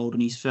 years old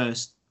in his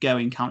first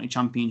going county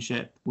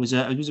championship was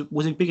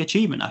a big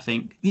achievement, I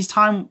think. His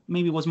time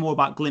maybe was more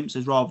about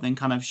glimpses rather than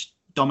kind of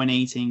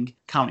dominating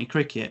county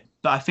cricket.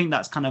 But I think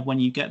that's kind of when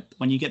you get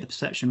the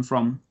perception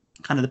from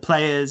kind of the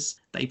players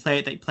that he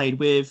played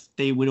with.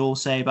 They would all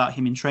say about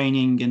him in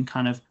training and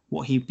kind of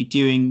what he'd be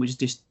doing, which is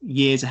just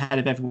years ahead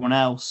of everyone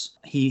else.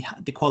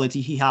 The quality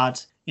he had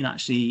in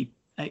actually,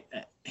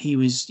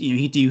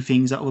 he'd do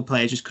things that other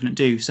players just couldn't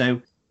do.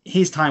 So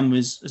his time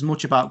was as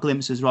much about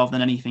glimpses rather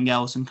than anything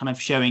else and kind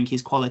of showing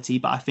his quality.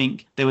 But I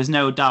think there was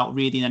no doubt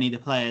really in any of the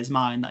players'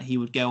 mind that he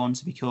would go on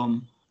to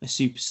become a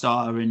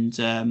superstar and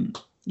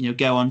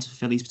go on to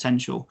fulfill his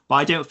potential. But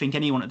I don't think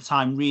anyone at the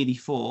time really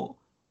thought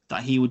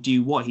that he would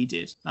do what he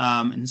did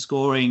in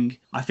scoring.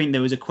 I think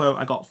there was a quote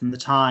I got from the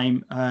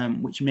time,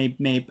 which I think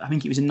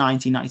it was in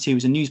 1992, it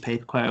was a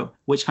newspaper quote,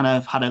 which kind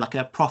of had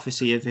a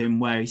prophecy of him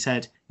where he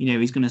said,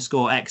 he's going to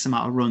score X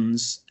amount of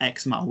runs,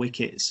 X amount of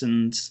wickets,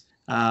 and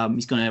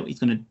he's going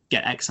to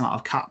get X amount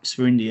of caps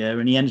for India,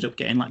 and he ended up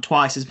getting like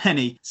twice as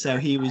many. So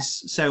he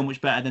was so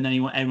much better than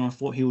everyone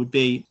thought he would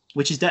be,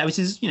 which is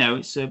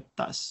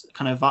that's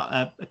kind of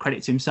a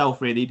credit to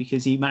himself really,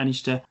 because he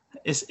managed to.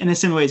 It's in a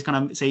similar way as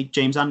kind of say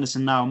James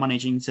Anderson now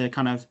managing to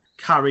kind of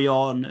carry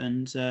on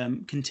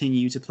and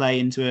continue to play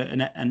into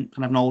kind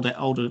of an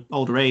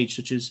older age,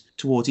 such as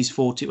towards his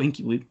 40s. I think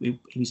he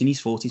was in his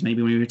 40s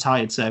maybe when he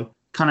retired. So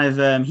kind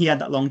of he had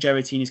that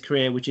longevity in his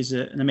career, which is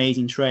an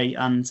amazing trait.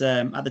 And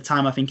at the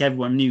time, I think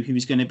everyone knew he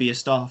was going to be a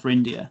star for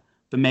India,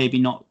 but maybe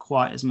not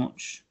quite as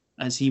much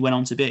as he went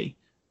on to be.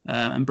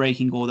 And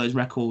breaking all those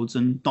records,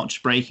 and not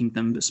just breaking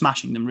them, but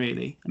smashing them,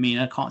 really. I mean,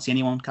 I can't see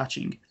anyone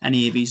catching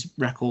any of these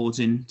records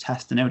in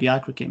Test and ODI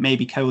cricket.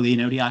 Maybe Kohli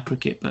in ODI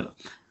cricket, but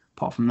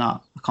apart from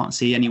that, I can't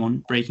see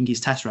anyone breaking his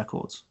Test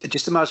records.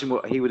 Just imagine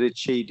what he would have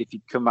achieved if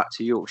he'd come back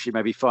to Yorkshire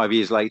maybe 5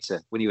 years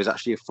later, when he was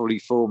actually a fully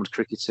formed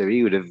cricketer.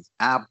 He would have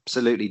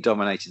absolutely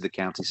dominated the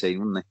county scene,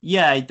 wouldn't he?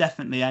 Yeah,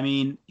 definitely. I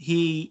mean,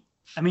 he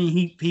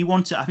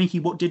wanted. I think he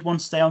did want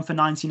to stay on for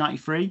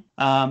 1993.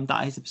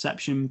 That is the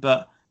perception,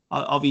 but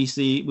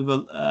obviously, with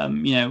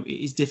it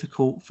is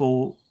difficult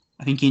for.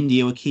 I think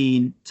India were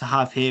keen to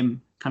have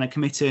him kind of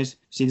committed.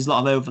 See, there's a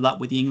lot of overlap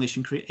with the English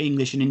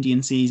and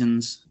Indian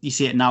seasons. You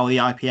see it now with the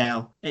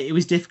IPL. It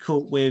was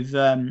difficult with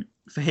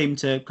for him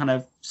to kind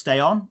of stay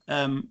on,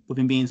 with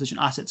him being such an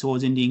asset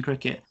towards Indian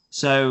cricket.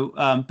 So,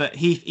 but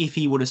if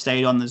he would have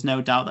stayed on, there's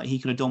no doubt that he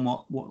could have done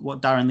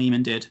what Darren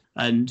Lehmann did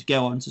and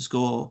go on to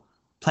score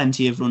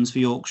plenty of runs for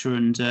Yorkshire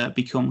and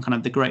become kind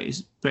of the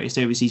greatest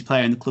overseas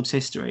player in the club's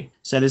history.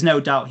 So there's no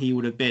doubt he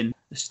would have been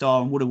a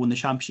star and would have won the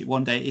championship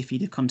one day if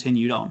he'd have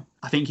continued on.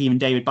 I think even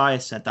David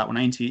Byers said that when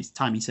I interviewed at the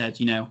time. He said,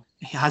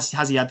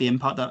 has he had the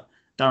impact that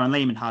Darren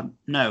Lehmann had?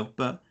 No,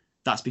 but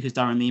that's because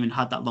Darren Lehmann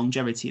had that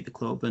longevity at the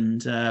club.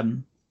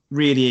 And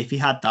really, if he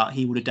had that,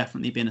 he would have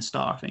definitely been a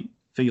star, I think,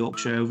 for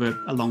Yorkshire over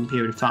a long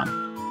period of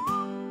time.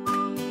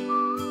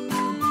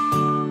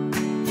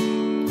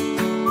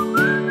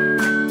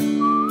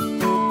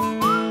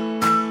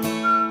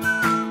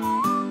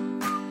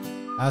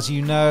 As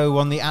you know,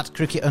 on the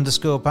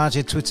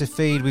 @cricket_badger Twitter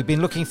feed, we've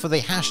been looking for the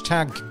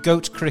hashtag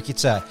GOAT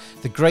cricketer,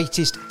 the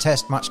greatest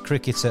test match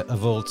cricketer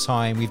of all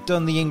time. We've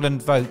done the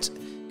England vote.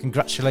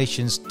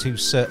 Congratulations to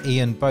Sir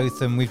Ian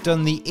Botham. We've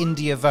done the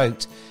India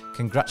vote.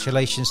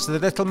 Congratulations to the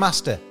little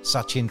master,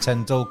 Sachin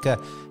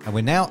Tendulkar. And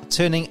we're now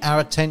turning our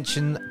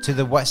attention to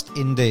the West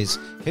Indies.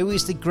 Who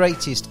is the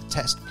greatest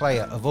test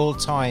player of all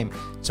time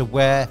to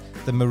wear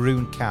the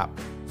maroon cap?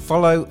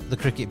 Follow the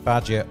Cricket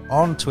Badger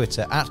on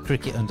Twitter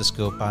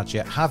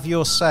 @cricket_badger. Have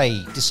your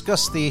say,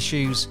 discuss the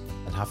issues,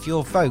 and have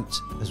your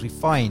vote as we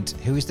find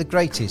who is the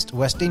greatest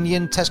West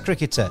Indian Test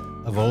cricketer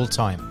of all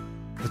time.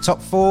 The top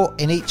 4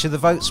 in each of the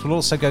votes will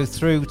also go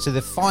through to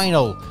the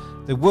final,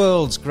 the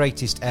world's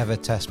greatest ever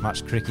Test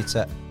match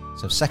cricketer.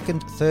 So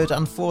 2nd, 3rd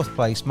and 4th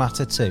place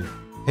matter too.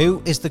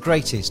 Who is the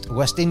greatest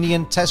West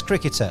Indian Test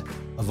cricketer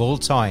of all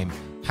time?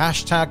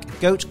 Hashtag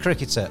GOAT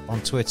cricketer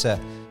on Twitter.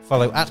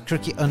 Follow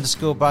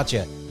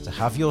 @cricket_badger to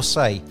have your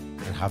say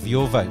and have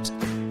your vote.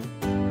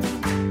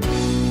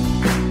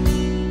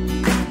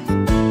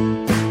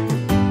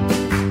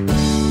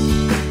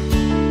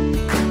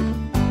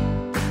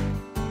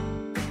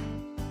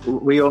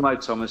 We all know,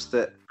 Thomas,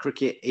 that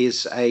cricket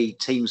is a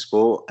team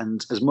sport,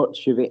 and as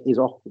much of it is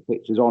off the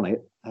pitch as on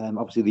it.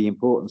 Obviously, the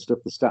important stuff,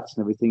 the stats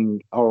and everything,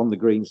 are on the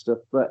green stuff,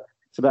 but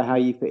it's about how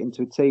you fit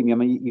into a team. I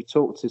mean, you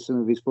talked to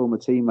some of his former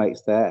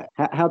teammates there.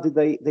 How did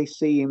they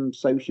see him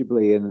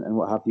sociably and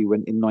what have you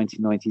when in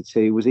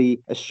 1992? Was he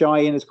as shy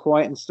and as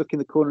quiet and stuck in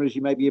the corner as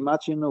you maybe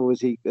imagine, or was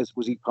he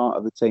part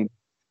of the team?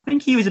 I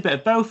think he was a bit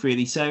of both,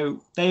 really.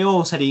 So they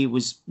all said he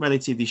was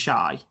relatively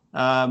shy,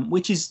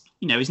 which is,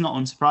 is not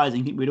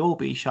unsurprising. I think we'd all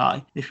be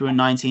shy if we were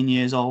 19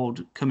 years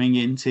old coming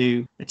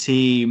into a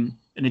team,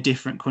 in a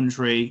different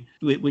country,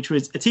 which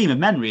was a team of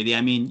men, really.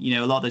 I mean,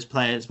 a lot of those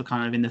players were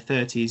kind of in their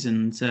 30s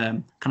and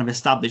kind of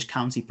established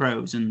county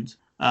pros, and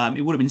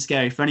it would have been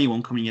scary for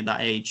anyone coming at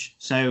that age.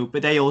 So,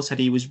 but they all said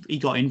he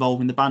got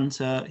involved in the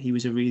banter. He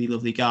was a really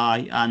lovely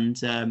guy,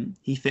 and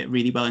he fit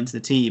really well into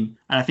the team.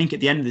 And I think at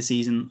the end of the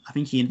season, I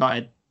think he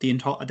invited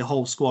the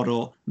whole squad,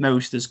 or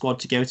most of the squad,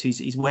 to go to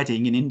his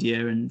wedding in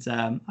India, and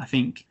I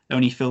think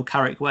only Phil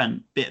Carrick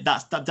went. But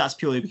that's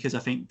purely because I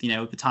think the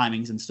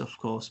timings and stuff, of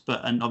course.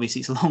 And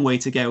obviously it's a long way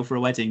to go for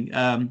a wedding.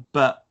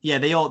 But yeah,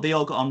 they all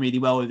got on really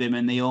well with him,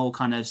 and they all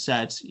kind of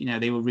said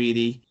they were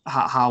really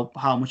how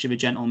much of a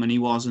gentleman he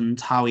was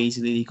and how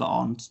easily he got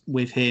on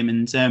with him.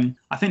 And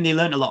I think they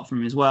learned a lot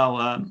from him as well.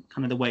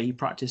 Kind of the way he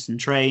practiced and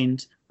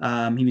trained.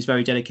 He was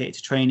very dedicated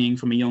to training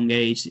from a young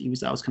age.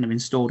 That was kind of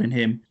installed in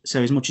him.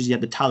 So as much as he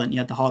had the talent, he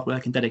had the hard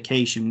work and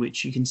dedication,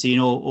 which you can see in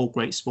all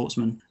great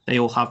sportsmen. They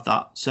all have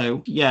that.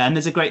 So yeah, and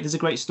there's a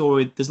great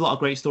story. There's a lot of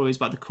great stories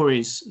about the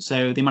Curries.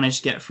 So they managed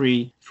to get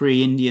free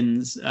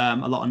Indians a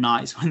lot of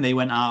nights when they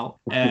went out,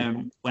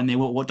 when they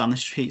walked down the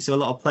street. So a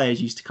lot of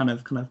players used to kind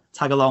of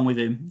tag along with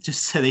him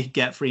just so they could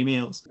get free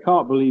meals. I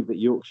can't believe that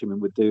Yorkshiremen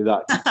would do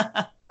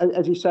that.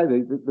 As you say,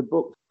 the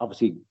book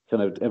obviously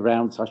kind of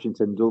around Sachin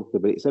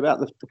Tendulkar, but it's about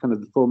the kind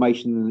of the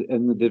formation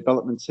and the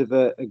development of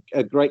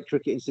a great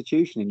cricket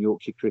institution in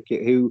Yorkshire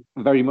cricket, who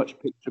very much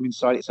picked from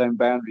inside its own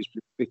boundaries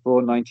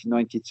before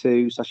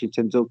 1992. Sachin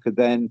Tendulkar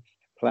then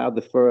ploughed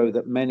the furrow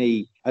that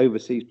many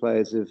overseas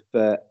players have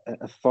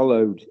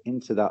followed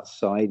into that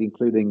side,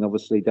 including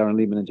obviously Darren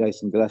Lehman and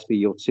Jason Gillespie,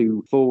 your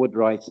two forward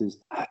writers.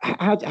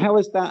 How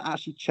has that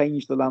actually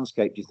changed the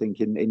landscape, do you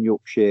think, in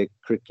Yorkshire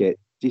cricket?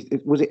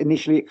 Was it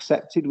initially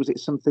accepted? Was it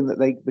something that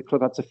the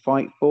club had to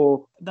fight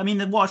for? I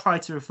mean, what I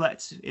tried to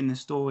reflect in the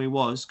story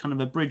was kind of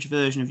a bridge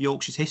version of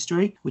Yorkshire's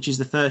history, which is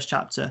the first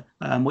chapter,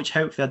 which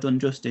hopefully I've done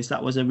justice.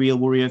 That was a real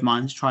worry of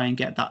mine, to try and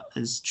get that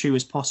as true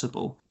as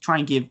possible. Try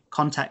and give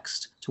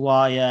context to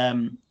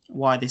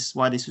why this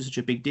was such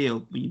a big deal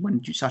when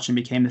Sachin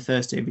became the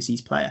first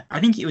overseas player. I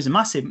think it was a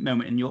massive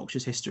moment in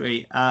Yorkshire's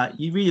history.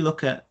 You really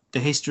look at the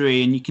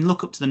history, and you can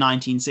look up to the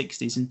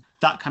 1960s, and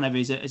that kind of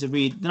is a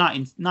real.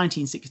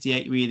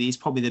 1968 really is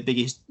probably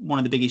one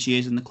of the biggest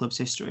years in the club's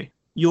history.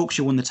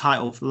 Yorkshire won the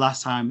title for the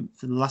last time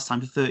for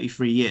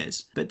 33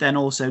 years. But then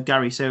also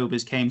Gary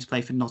Sobers came to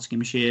play for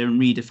Nottinghamshire and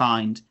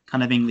redefined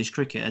kind of English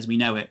cricket as we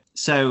know it.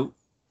 So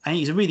I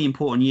think it's a really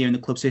important year in the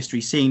club's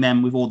history, seeing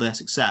them with all their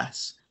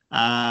success.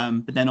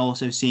 But then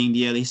also seeing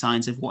the early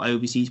signs of what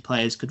overseas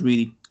players could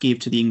really give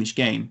to the English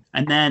game.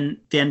 And then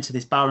they enter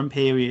this barren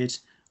period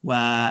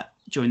where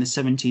during the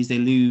 70s they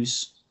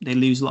lose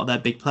a lot of their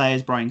big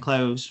players, Brian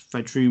Close,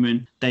 Fred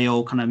Truman. They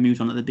all kind of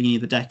moved on at the beginning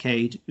of the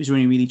decade. It was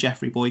really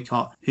Geoffrey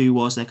Boycott who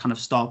was their kind of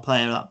star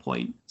player at that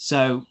point.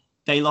 So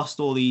they lost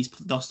all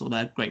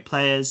their great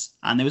players,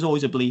 and there was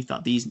always a belief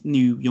that these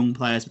new young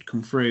players would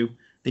come through.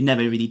 They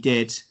never really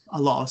did.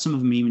 Some of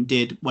them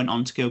even went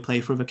on to go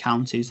play for other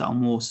counties that were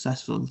more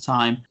successful at the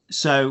time.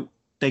 So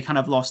they kind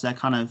of lost their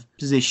kind of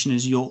position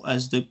as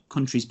the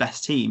country's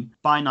best team.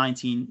 By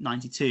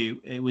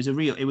 1992, it was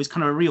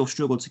kind of a real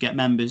struggle to get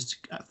members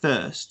at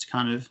first to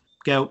kind of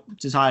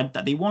decide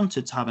that they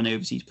wanted to have an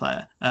overseas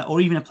player,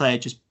 or even a player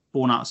just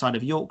born outside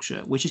of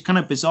Yorkshire, which is kind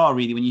of bizarre,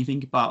 really, when you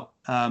think about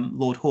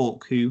Lord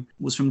Hawke, who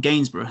was from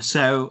Gainsborough.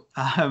 So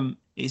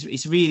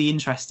it's really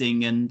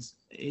interesting, and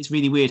it's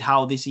really weird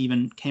how this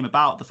even came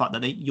about, the fact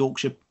that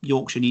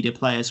Yorkshire needed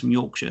players from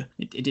Yorkshire.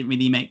 It didn't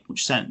really make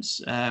much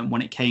sense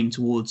when it came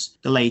towards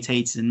the late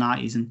 80s and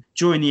 90s. And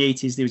during the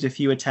 80s, there was a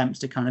few attempts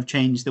to kind of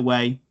change the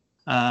way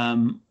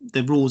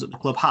the rules that the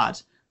club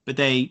had, but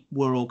they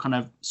were all kind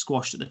of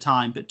squashed at the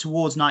time. But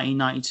towards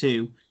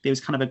 1992, there was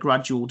kind of a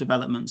gradual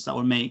developments that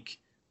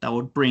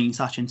would bring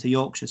Sachin to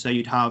Yorkshire. So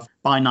you'd have,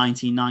 by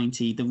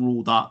 1990, the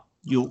rule that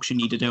Yorkshire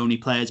needed only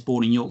players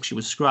born in Yorkshire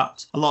was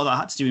scrapped. A lot of that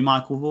had to do with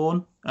Michael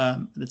Vaughan.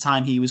 At the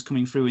time, he was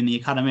coming through in the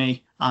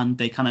academy, and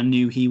they kind of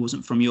knew he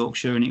wasn't from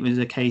Yorkshire, and it was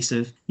a case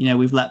of,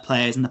 we've let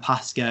players in the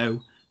past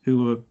go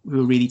who were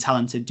really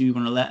talented. Do we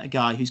want to let a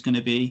guy who's going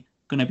to be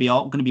one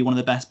of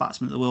the best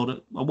batsmen in the world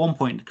at one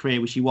point in the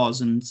career, which he was,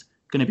 and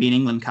going to be an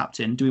England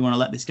captain? Do we want to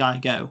let this guy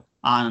go?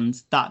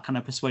 And that kind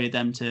of persuaded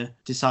them to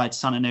decide to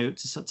sign a note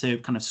to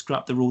kind of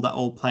scrap the rule that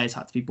all players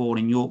had to be born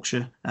in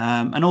Yorkshire.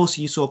 And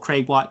also you saw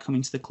Craig White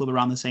coming to the club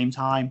around the same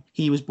time.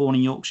 He was born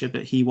in Yorkshire,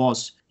 but he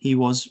was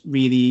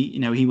really,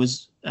 he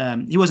was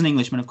an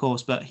Englishman, of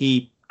course, but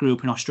he grew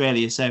up in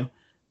Australia. So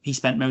he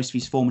spent most of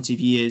his formative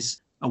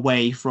years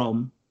away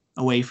from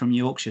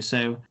Yorkshire.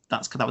 So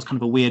that was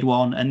kind of a weird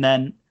one. And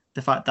then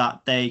the fact that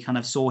they kind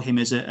of saw him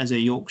as a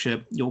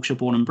Yorkshire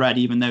born and bred,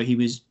 even though he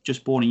was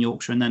just born in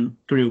Yorkshire and then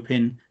grew up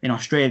in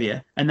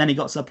Australia. And then he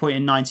got to the point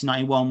in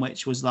 1991,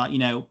 which was like,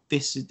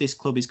 this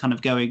club is kind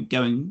of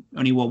going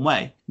only one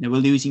way. We're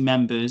losing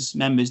members.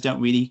 Members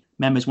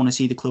want to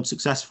see the club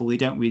successful. They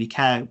don't really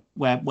care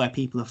where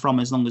people are from,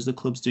 as long as the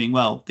club's doing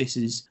well. This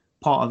is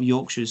part of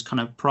Yorkshire's kind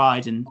of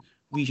pride and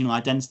regional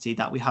identity,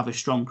 that we have a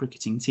strong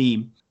cricketing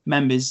team.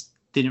 Members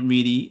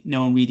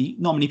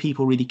not many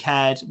people really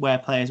cared where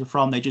players were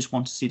from. They just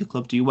wanted to see the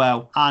club do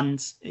well.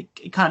 And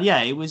it kind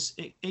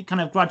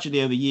of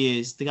gradually over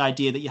years, the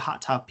idea that you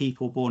had to have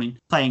people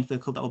playing for the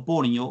club that were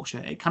born in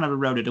Yorkshire, it kind of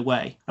eroded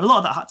away. And a lot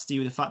of that had to do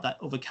with the fact that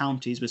other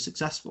counties were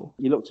successful.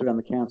 You looked around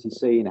the county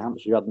scene,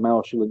 Hampshire had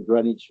Marshall and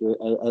Greenwich for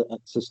a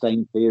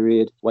sustained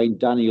period, Wayne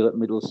Daniel at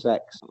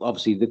Middlesex,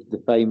 obviously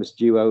the famous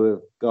duo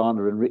of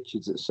Garner and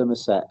Richards at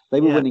Somerset.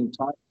 They were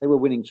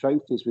winning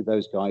trophies with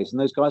those guys, and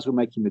those guys were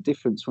making the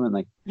difference, weren't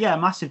they? Yeah,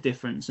 massive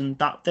difference. And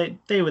that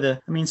they were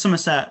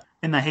Somerset,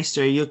 in their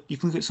history, you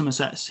can look at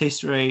Somerset's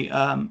history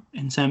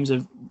in terms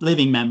of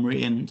living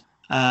memory, and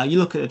you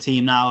look at the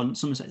team now, and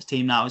Somerset's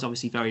team now is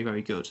obviously very,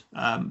 very good.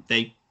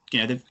 They've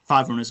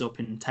 5 runners up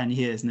in 10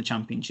 years in the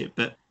Championship,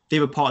 but they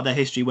were part of their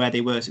history where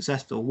they were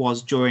successful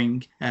was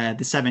during the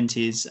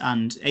 70s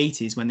and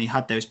 80s when they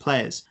had those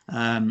players,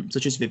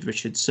 such as Viv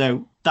Richards.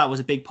 So that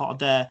was a big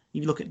part of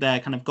you look at their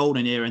kind of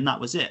golden era, and that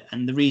was it.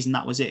 And the reason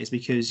that was it is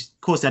because,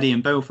 of course, they had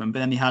Ian Botham, but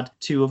then they had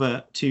two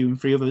or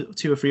three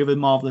other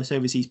marvellous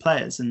overseas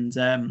players. And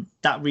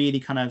that really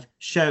kind of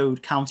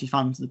showed county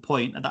fans the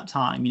point at that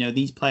time.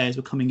 These players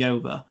were coming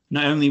over.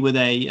 Not only were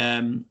they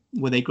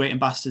great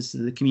ambassadors to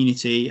the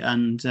community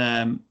and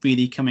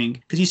really coming,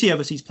 because you see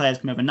overseas players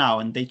come over now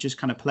and they just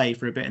kind of play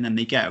for a bit and then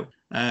they go,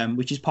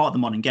 which is part of the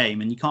modern game,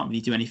 and you can't really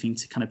do anything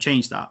to kind of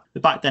change that.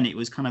 But back then it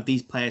was kind of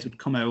these players would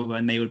come over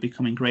and they would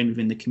become ingrained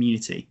within the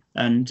community,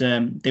 and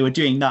they were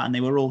doing that, and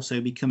they were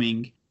also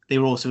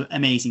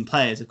amazing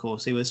players. Of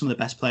course, they were some of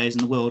the best players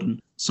in the world, and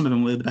some of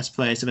them were the best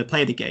players to ever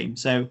play the game.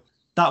 So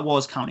that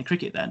was county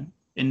cricket then.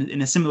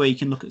 In a similar way, you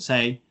can look at,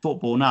 say,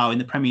 football now in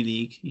the Premier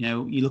League.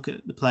 You look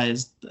at the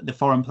players, the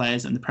foreign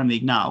players in the Premier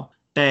League now,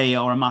 they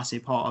are a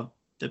massive part of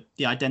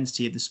the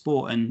identity of the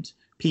sport, and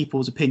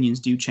people's opinions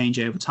do change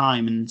over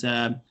time.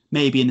 And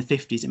maybe in the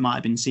 50s it might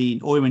have been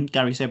seen, or when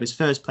Gary Sobers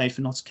first played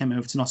for came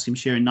over to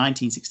Nottinghamshire in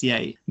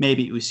 1968,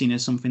 maybe it was seen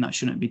as something that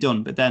shouldn't be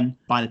done, but then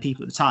by the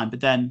people at the time.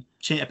 But then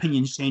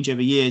opinions change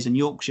over years, and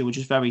Yorkshire were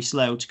just very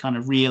slow to kind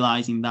of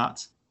realising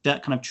that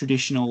kind of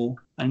traditional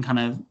and kind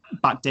of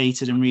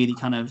backdated and really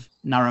kind of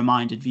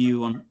narrow-minded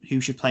view on who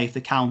should play for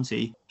the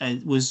county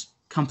was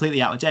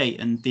completely out of date,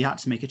 and they had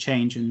to make a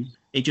change. And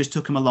it just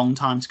took them a long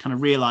time to kind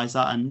of realise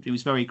that, and it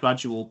was very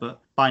gradual. But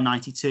by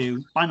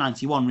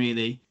 91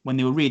 really, when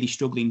they were really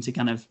struggling to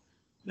kind of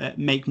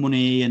make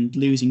money and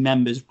losing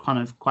members kind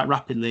of quite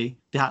rapidly,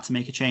 they had to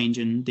make a change,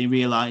 and they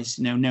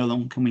realised, no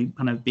longer can we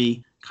kind of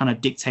be kind of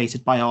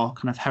dictated by our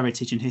kind of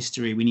heritage and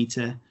history. We need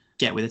to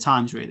get with the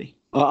times, really.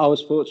 I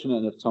was fortunate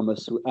enough,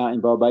 Thomas, out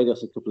in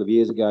Barbados a couple of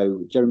years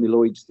ago. Jeremy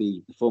Lloyd's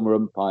the former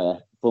umpire,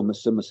 former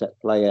Somerset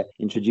player,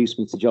 introduced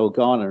me to Joel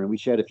Garner, and we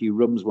shared a few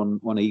rums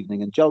one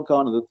evening. And Joel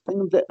Garner, the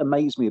thing that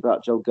amazed me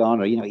about Joel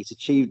Garner, he's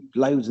achieved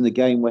loads in the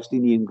game, West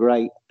Indian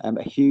great,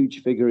 a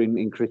huge figure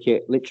in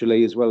cricket,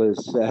 literally, as well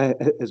as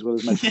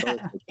metaphorically.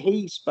 Yeah.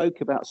 He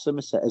spoke about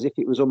Somerset as if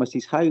it was almost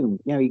his home.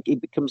 He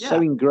becomes so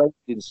ingrained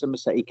in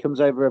Somerset. He comes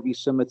over every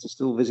summer to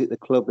still visit the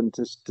club and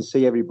to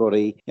see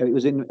everybody. It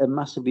was a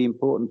massively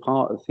important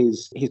part of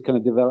his kind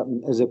of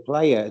development as a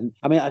player. And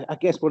I mean, I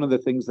guess one of the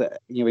things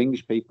that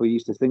English people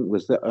used to think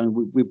was that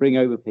we bring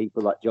over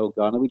people like Joel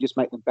Garner, we just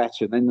make them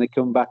better, and then they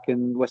come back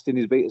and West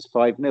Indies beat us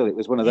 5-0. It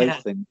was one of those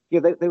things.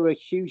 They were a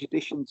huge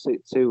addition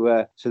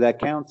to their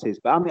counties.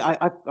 But I mean,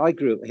 I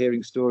grew up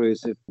hearing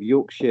stories of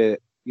Yorkshire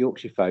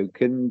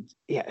folk, and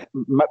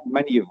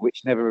many of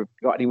which never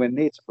got anywhere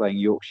near to playing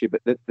Yorkshire,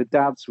 but the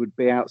dads would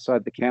be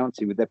outside the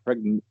county with their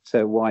pregnant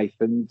wife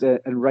and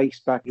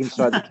race back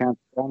inside the county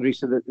boundary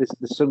so that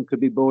the son could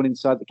be born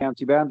inside the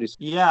county boundaries.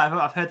 Yeah,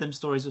 I've heard them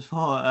stories before.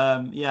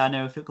 I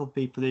know a couple of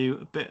people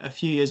who a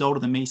few years older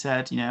than me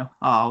said, they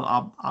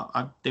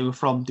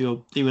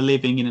were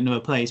living in another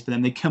place, but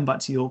then they come back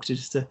to Yorkshire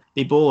just to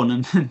be born,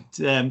 and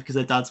because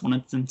their dads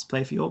wanted them to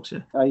play for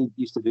Yorkshire. I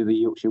used to do the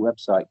Yorkshire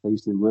website. I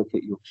used to work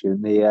at Yorkshire,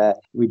 and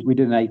we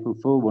did an April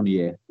Fool one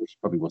year, which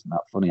probably wasn't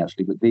that funny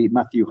actually, but the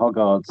Matthew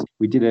Hoggards,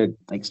 we did an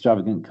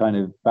extravagant kind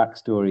of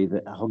backstory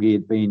that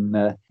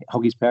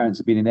Hoggy's parents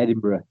had been in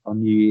Edinburgh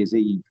on New Year's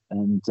Eve,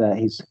 and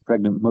his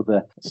pregnant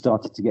mother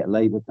started to get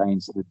labour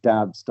pains, so the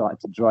dad started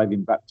to drive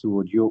him back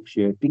towards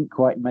Yorkshire. Didn't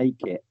quite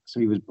make it, so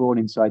he was born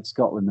inside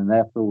Scotland, and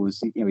therefore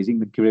his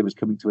England career was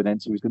coming to an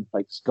end, so he was going to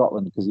play for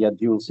Scotland because he had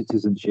dual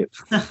citizenship.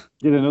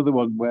 Did another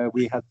one where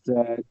we had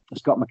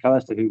Scott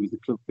McAllister, who was the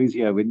club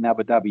physio in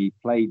Abu Dhabi,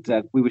 played.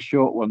 We were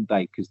short one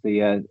day because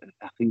I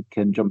think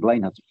John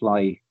Blaine had to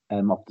fly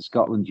off the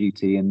Scotland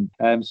duty, and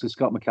so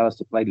Scott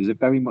McAllister played. He was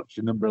very much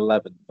a number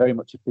 11, very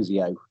much a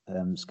physio,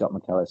 Scott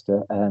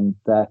McAllister, and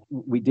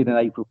we did an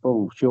April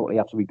Fool shortly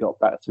after we got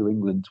back to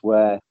England,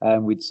 where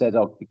we'd said,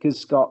 because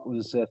Scott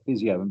was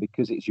physio and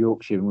because it's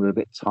Yorkshire and we're a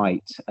bit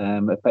tight,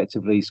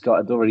 effectively Scott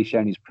had already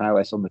shown his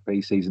prowess on the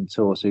pre-season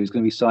tour, so he was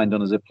going to be signed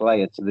on as a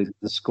player to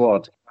the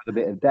squad with a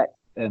bit of depth.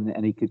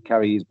 And he could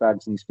carry his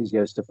bags and his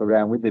physio stuff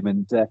around with him.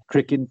 And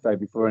Crick Info,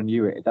 before I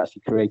knew it, had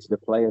actually created a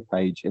player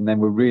page, and then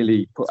were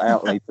really put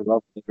out later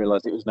on and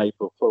realised it was an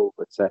April Fool.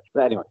 But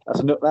anyway, that's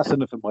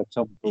enough of my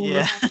Tom.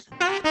 Yeah.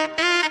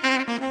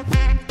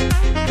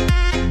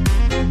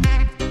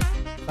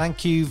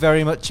 Thank you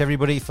very much,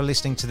 everybody, for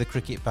listening to the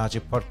Cricket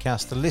Badger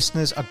podcast. The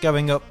listeners are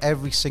going up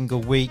every single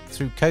week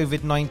through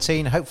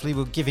COVID-19. Hopefully,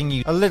 we're giving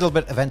you a little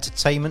bit of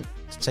entertainment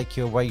to take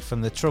you away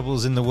from the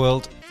troubles in the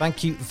world.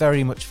 Thank you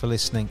very much for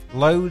listening.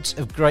 Loads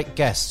of great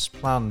guests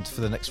planned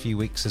for the next few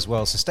weeks as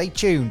well. So stay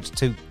tuned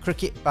to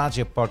Cricket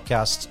Badger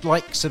podcast.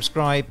 Like,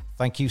 subscribe.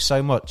 Thank you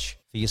so much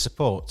for your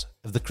support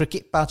of the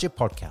Cricket Badger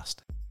podcast.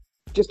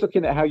 Just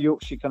looking at how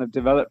Yorkshire kind of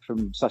developed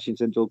from Sachin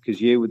Tendulkar's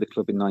year with the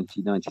club in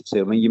 1992.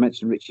 I mean, you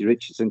mentioned Richie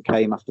Richardson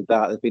came after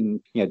that. There's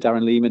been,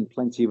 Darren Lehman,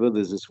 plenty of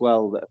others as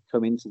well that have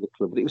come into the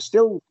club. But it was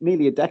still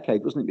nearly a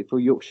decade, wasn't it,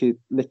 before Yorkshire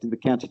lifted the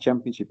county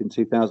championship in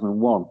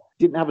 2001.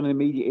 Didn't have an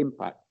immediate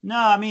impact. No,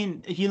 I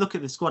mean, if you look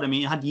at the squad, I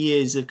mean, it had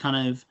years of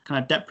kind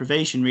of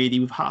deprivation really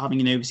with having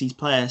an overseas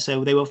player.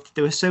 So they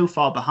were so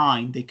far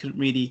behind, they couldn't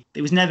really.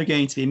 It was never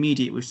going to be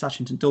immediate with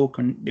Sachin Tendulkar,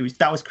 and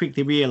that was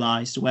quickly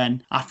realised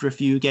when after a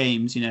few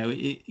games,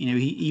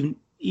 he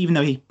even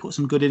though he put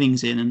some good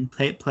innings in and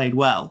played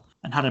well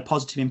and had a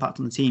positive impact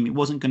on the team, it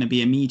wasn't going to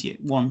be immediate.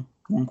 One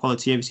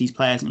quality overseas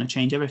player isn't going to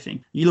change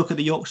everything. You look at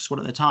the Yorkshire squad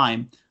at the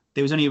time.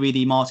 There was only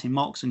really Martin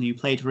Moxon who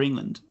played for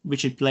England.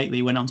 Richard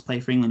Blakely went on to play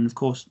for England. Of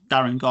course,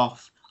 Darren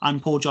Gough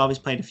and Paul Jarvis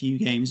played a few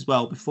games as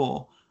well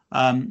before.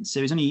 So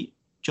it was only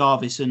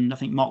Jarvis and I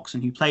think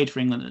Moxon who played for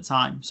England at the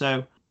time.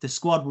 So the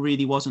squad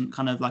really wasn't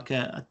kind of like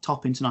a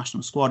top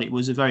international squad. It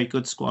was a very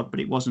good squad,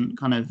 but it wasn't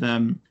kind of,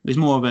 it was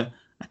more of a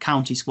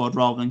county squad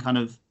rather than kind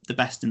of the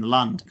best in the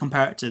land.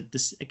 Compare it to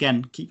this,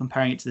 again, keep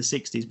comparing it to the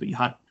 60s, but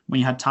when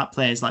you had top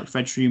players like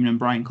Fred Truman and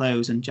Brian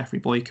Close and Geoffrey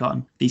Boycott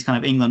and these kind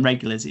of England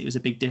regulars, it was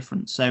a big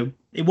difference. So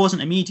it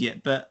wasn't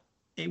immediate, but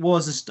it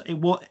was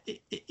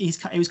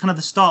kind of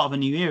the start of a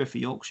new era for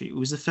Yorkshire. It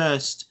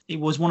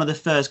was one of the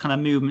first kind of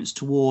movements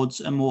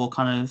towards a more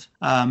kind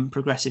of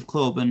progressive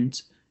club. And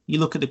you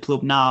look at the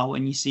club now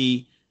and you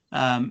see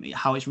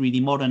how it's really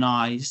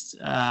modernised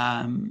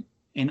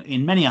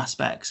in many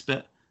aspects,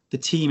 but the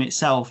team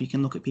itself, you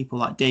can look at people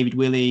like David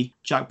Willey,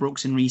 Jack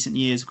Brooks in recent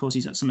years. Of course,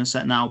 he's at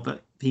Somerset now,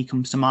 but he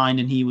comes to mind,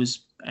 and he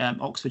was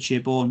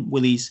Oxfordshire born.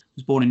 Willys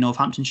was born in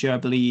Northamptonshire, I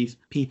believe.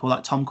 People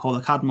like Tom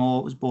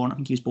Kohler-Cadmore I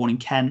think he was born in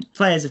Kent.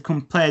 Players, of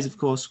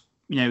course,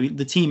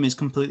 the team is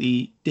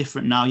completely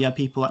different now. You have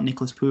people like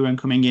Nicholas Pooran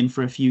coming in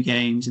for a few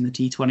games in the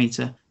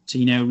T20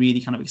 to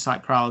really kind of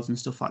excite crowds and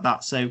stuff like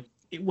that. So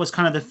it was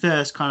kind of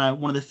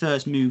one of the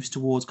first moves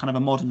towards kind of a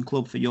modern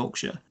club for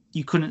Yorkshire.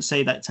 You couldn't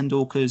say that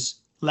Tendulkar's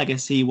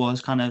legacy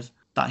was kind of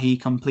that he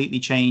completely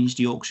changed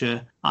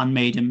Yorkshire and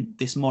made him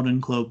this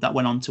modern club that's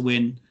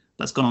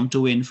gone on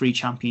to win 3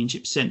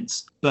 championships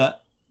since.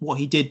 But what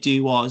he did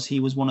do was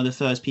he was one of the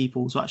first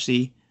people to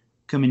actually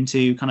come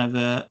into kind of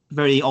a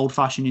very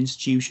old-fashioned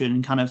institution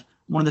and kind of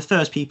one of the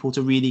first people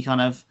to really kind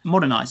of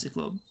modernise the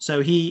club.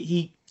 So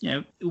it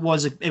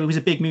was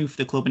a big move for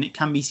the club, and it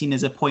can be seen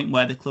as a point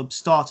where the club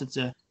started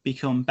to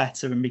become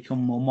better and become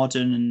more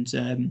modern.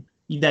 And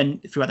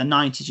then throughout the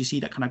 90s, you see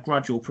that kind of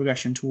gradual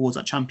progression towards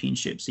that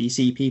championship. So you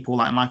see people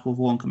like Michael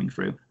Vaughan coming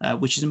through,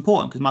 which is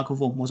important because Michael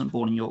Vaughan wasn't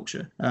born in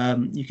Yorkshire.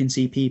 You can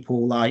see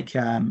people like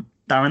Darren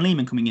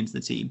Lehman coming into the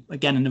team.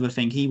 Again, another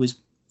thing, he was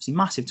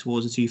massive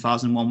towards the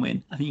 2001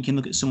 win. I think you can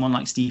look at someone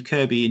like Steve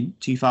Kirby in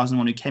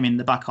 2001 who came in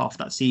the back half of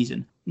that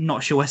season.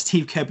 Not sure where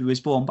Steve Kirby was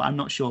born, but I'm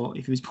not sure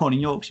if he was born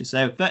in Yorkshire.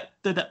 So, but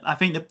I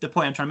think the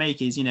point I'm trying to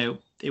make is,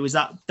 it was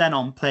that then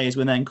on players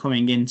were then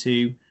coming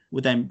into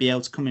would then be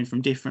able to come in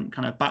from different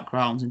kind of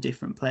backgrounds and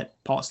different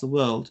parts of the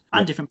world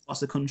and different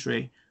parts of the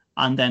country,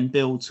 and then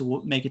build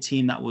to make a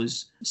team that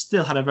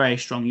still had a very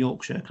strong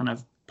Yorkshire kind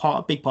of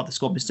a big part of the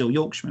squad was still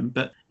Yorkshiremen,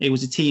 but it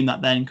was a team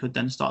that then could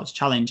then start to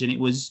challenge, and it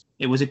was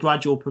a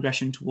gradual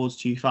progression towards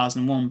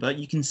 2001. But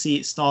you can see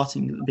it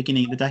starting at the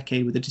beginning of the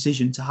decade with a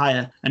decision to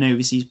hire an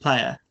overseas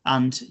player,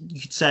 and you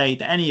could say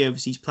that any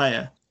overseas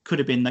player could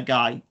have been the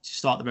guy to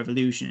start the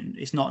revolution.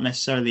 It's not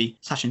necessarily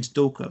Sachin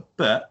Tendulkar,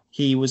 but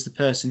he was the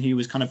person who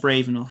was kind of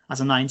brave enough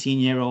as a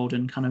 19-year-old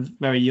and kind of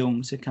very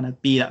young to kind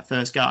of be that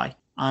first guy.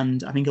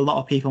 And I think a lot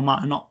of people might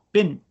have not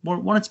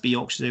wanted to be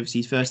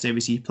Yorkshire's first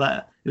overseas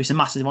player. It was a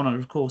massive honour,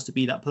 of course, to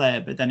be that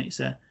player, but then it's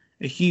a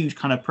huge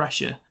kind of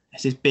pressure.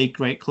 It's this big,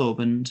 great club,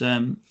 and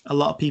a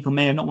lot of people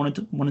may have not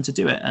wanted to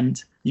do it.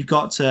 And you've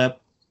got to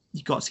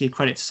give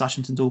credit to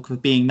Sachin Tendulkar for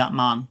being that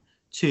man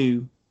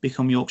to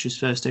become Yorkshire's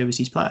first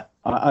overseas player.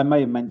 I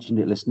may have mentioned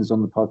it, listeners,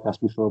 on the podcast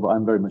before, but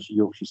I'm very much a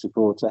Yorkshire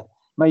supporter.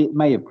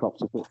 May have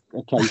cropped up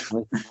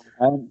occasionally.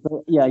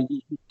 But yeah,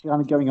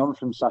 kind of going on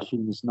from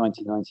Sachin's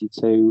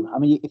 1992. I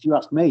mean, if you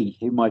ask me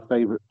who my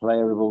favourite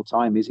player of all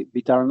time is, it'd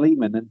be Darren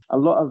Lehman. And a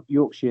lot of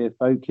Yorkshire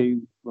folk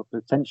who were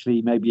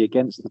potentially maybe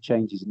against the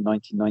changes in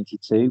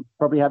 1992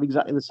 probably have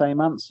exactly the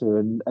same answer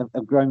and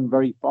have grown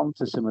very fond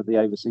to some of the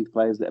overseas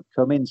players that have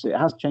come in. So it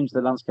has changed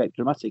the landscape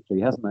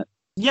dramatically, hasn't it?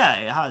 Yeah,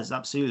 it has,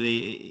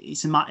 absolutely.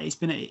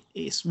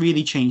 It's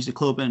really changed the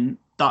club, and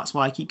that's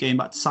why I keep going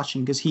back to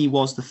Sachin, because he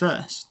was the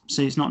first.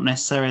 So it's not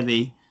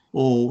necessarily,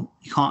 or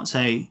you can't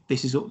say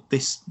this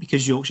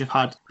because Yorkshire have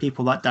had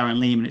people like Darren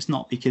Lehman. It's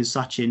not because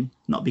of Sachin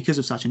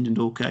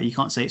Tendulkar. You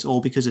can't say it's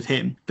all because of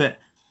him, but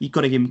you've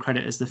got to give him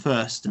credit as the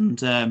first. And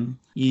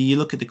you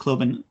look at the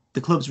club, and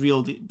the club's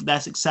their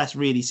success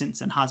really since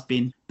then has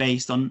been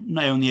based on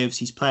not only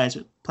overseas players,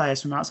 but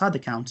players from outside the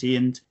county,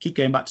 and keep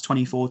going back to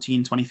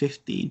 2014,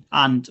 2015.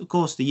 And of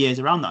course, the years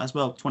around that as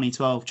well.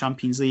 2012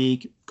 Champions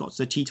League, got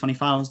to the T20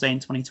 finals day in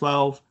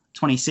 2012.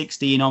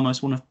 2016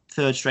 almost won a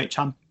third straight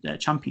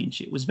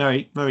championship. Was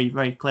very, very,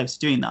 very close to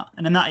doing that.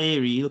 And in that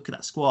era, you look at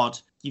that squad,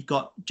 you've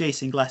got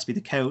Jason Gillespie, the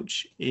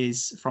coach,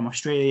 is from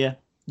Australia.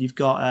 You've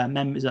got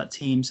members of that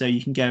team, so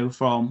you can go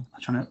from,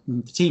 I'm trying to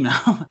remember the team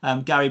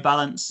now, Gary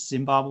Balance, not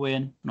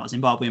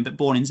Zimbabwean, but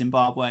born in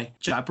Zimbabwe.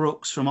 Jack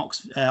Brooks from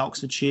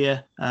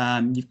Oxfordshire.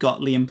 You've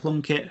got Liam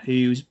Plunkett,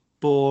 who's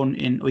born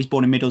in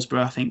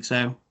Middlesbrough, I think,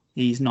 so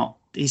he's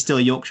still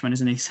a Yorkshireman,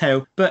 isn't he?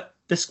 So, but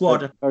the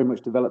squad are very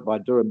much developed by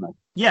Durham, though.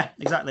 Yeah,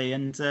 exactly.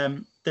 And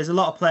there's a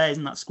lot of players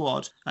in that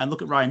squad. And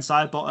look at Ryan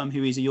Sidebottom,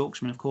 who is a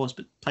Yorkshireman, of course,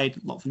 but played a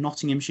lot for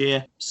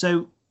Nottinghamshire.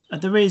 So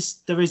there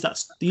is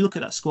that. You look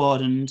at that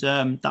squad, and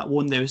that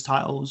won those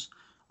titles,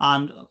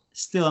 and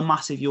still a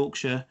massive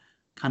Yorkshire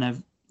kind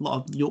of lot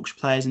of Yorkshire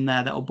players in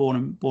there that were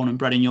born and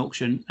bred in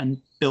Yorkshire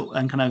and built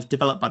and kind of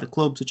developed by the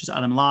club, such as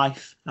Adam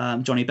Life,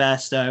 Johnny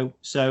Bairstow.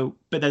 So,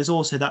 but there's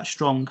also that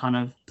strong kind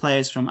of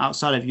players from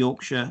outside of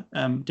Yorkshire,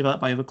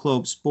 developed by other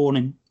clubs, born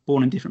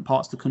in different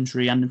parts of the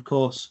country, and of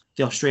course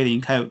the Australian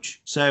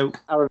coach. So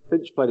Aaron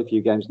Finch played a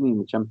few games, didn't he, in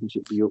the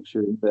Championship for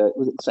Yorkshire?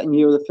 Was it the second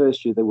year or the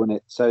first year they won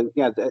it? So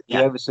the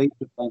overseas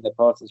were playing their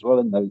part as well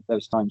in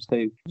those times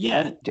too.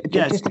 Yeah.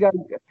 Just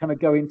to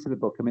go into the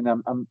book. I mean,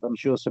 I'm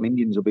sure some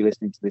Indians will be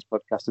listening to this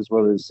podcast as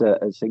well as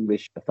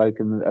English folk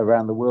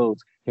around the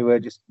world who are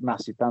just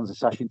massive fans of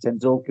Sachin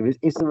Tendulkar.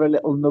 Is there a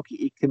little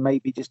nugget you can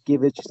maybe just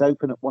give us? Just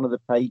open up one of the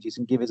pages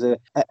and give us a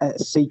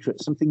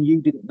secret, something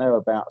you didn't know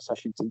about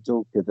Sachin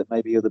Tendulkar that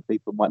maybe other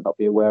people might not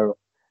be aware of.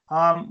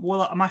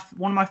 Well,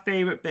 one of my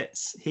favourite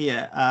bits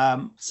here.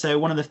 So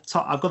one of the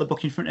top, I've got the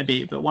book in front of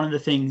me, but one of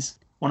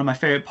my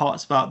favourite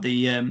parts about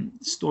the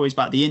stories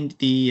about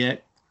the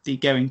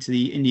going to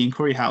the Indian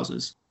curry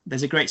houses.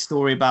 There's a great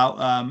story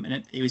about,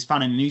 and it was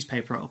found in a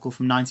newspaper article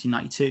from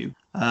 1992.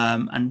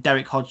 And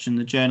Derek Hodgson,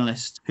 the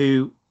journalist,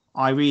 who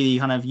I really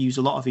kind of use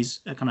a lot of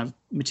his kind of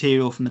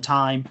material from the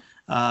time.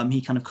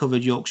 He kind of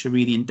covered Yorkshire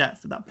really in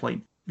depth at that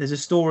point. There's a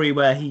story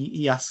where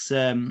he asks.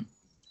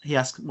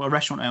 Well, a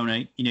restaurant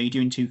owner, you're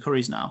doing two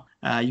curries now.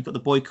 You've got the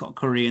boycott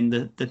curry and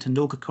the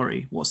Tendulkar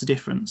curry. What's the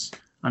difference?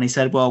 And he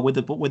said, well, with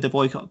the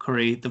boycott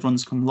curry, the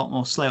runs come a lot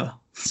more slower.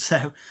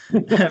 So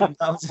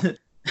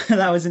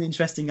that was an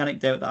interesting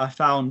anecdote that I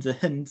found,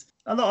 and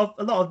a lot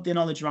of the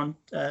knowledge around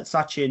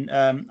Sachin.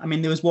 I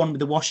mean, there was one with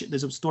the wash.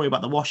 There's a story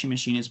about the washing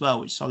machine as well,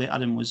 which Solly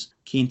Adam was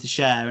keen to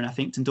share, and I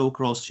think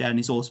Tendulkar also shared in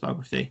his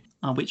autobiography,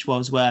 which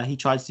was where he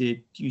tried to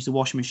use the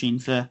washing machine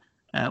for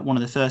one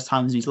of the first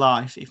times in his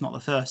life, if not the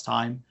first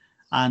time.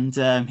 And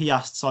he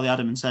asked Solly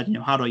Adam and said,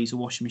 how do I use a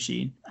washing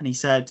machine? And he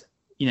said,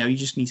 you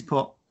just need to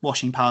put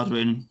washing powder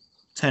in and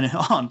turn it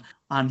on.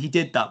 And he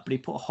did that, but he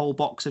put a whole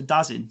box of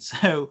Daz in.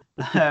 So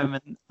and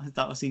that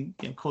obviously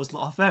caused a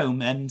lot of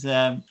foam. And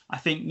I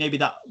think maybe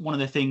that one of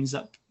the things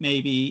that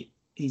maybe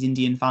these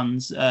Indian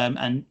fans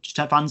and just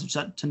fans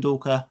of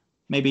Tendulkar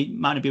maybe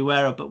might not be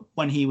aware of, but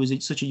when he was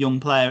such a young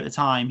player at the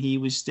time, he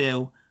was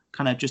still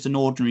kind of just an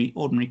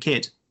ordinary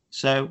kid.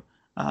 So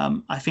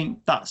I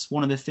think that's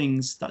one of the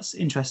things that's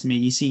interesting me.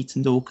 You see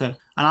Tendulkar,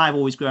 and I've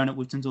always grown up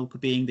with Tendulkar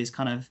being this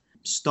kind of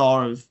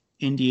star of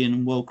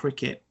Indian world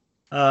cricket.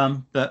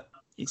 But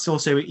it's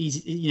also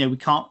easy, we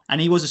can't. And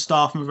he was a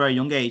star from a very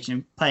young age.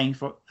 Playing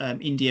for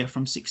India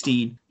from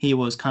 16, he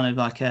was kind of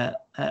like a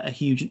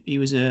huge. He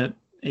was an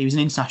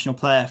international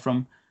player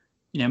from,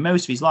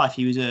 most of his life.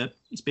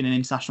 He's been an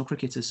international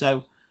cricketer.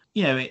 So,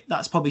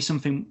 that's probably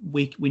something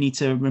we need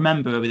to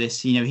remember over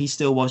this. He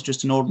still was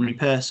just an ordinary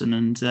person,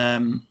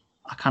 and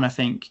I kind of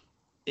think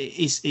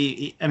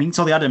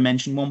Solly Adam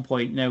mentioned one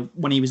point,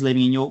 when he was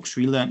living in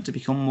Yorkshire, he learnt to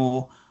become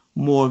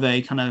more of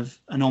a kind of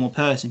a normal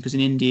person, because in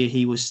India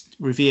he was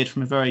revered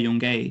from a very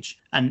young age.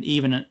 And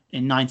even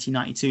in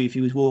 1992, if he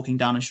was walking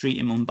down a street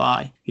in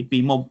Mumbai, he'd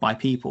be mobbed by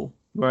people.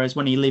 Whereas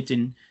when he lived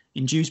in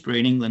Dewsbury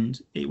in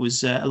England, it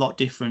was a lot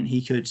different.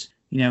 He could,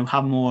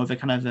 have more of a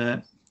kind of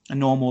a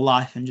normal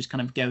life and just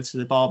kind of go to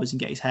the barbers and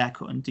get his hair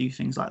cut and do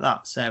things like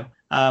that. So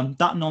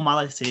that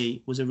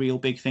normality was a real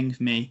big thing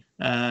for me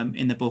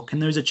in the book.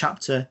 And there is a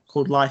chapter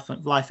called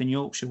Life in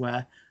Yorkshire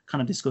where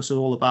kind of discusses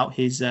all about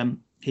his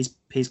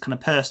kind of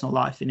personal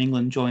life in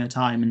England during the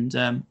time.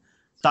 And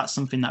that's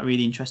something that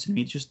really interested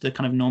me, just the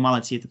kind of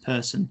normality of the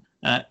person.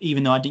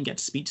 Even though I didn't get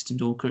to speak to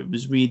Tendulkar, it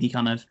was really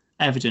kind of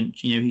evident,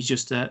 he's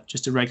just a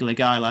regular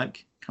guy,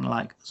 like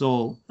us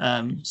all.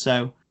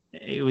 So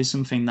it was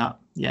something that,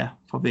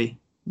 probably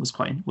it's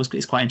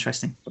quite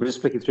interesting. I was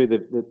just flicking through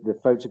the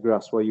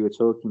photographs while you were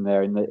talking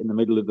there in the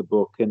middle of the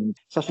book, and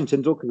Sachin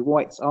Tendulkar's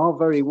whites are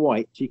very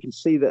white. You can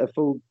see that a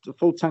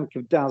full tank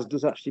of Daz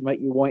does actually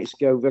make your whites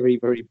go very,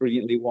 very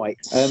brilliantly white.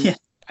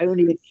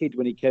 Only a kid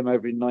when he came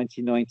over in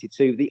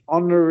 1992. The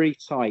Honorary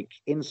Tyke,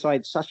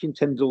 inside Sachin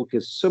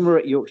Tendulkar's Summer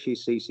at Yorkshire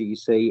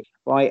CCC,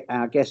 by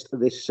our guest for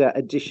this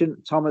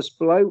edition, Thomas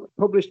Blow,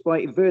 published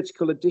by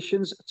Vertical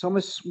Editions.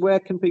 Thomas, where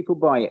can people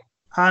buy it?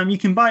 You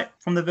can buy it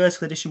from the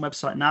Vertical Edition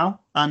website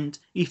now, and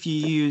if you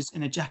use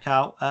in a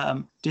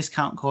checkout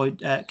discount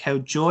code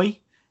JOY,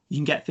 you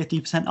can get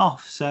 50%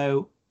 off.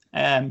 So you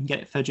can get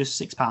it for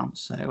just £6.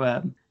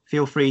 So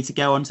feel free to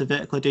go onto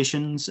Vertical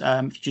Editions.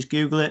 If you just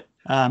Google it,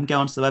 go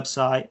onto the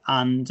website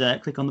and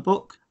click on the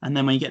book, and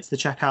then when you get to the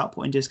checkout,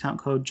 put in discount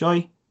code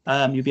JOY.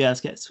 You'll be able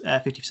to get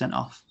 50%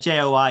 off.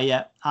 JOY,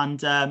 yeah.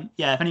 And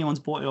if anyone's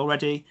bought it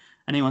already,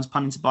 anyone's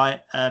planning to buy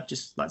it,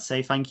 just like to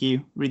say thank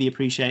you. Really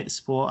appreciate the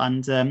support,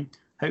 and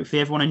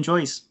hopefully everyone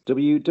enjoys.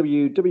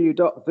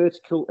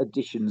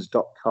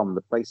 www.verticaleditions.com,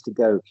 the place to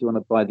go if you want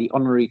to buy the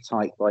Honorary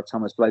Tyke by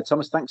Thomas Blow.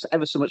 Thomas, thanks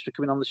ever so much for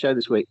coming on the show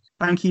this week.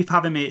 Thank you for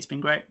having me. It's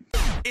been great.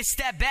 It's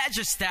that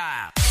Badger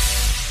style.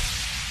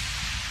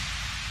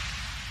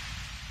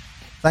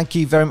 Thank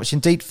you very much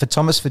indeed for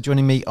Thomas for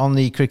joining me on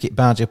the Cricket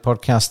Badger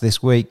podcast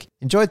this week.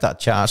 Enjoyed that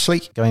chat,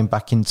 actually, going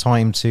back in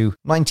time to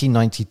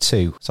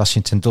 1992.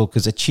 Sachin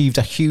Tendulkar's achieved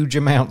a huge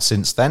amount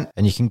since then,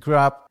 and you can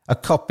grab a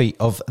copy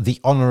of the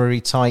Honorary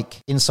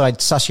Tyke inside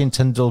Sachin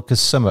Tendulkar's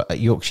summer at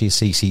Yorkshire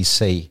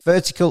CCC.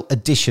 Vertical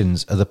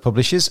Editions are the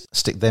publishers.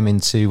 Stick them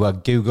into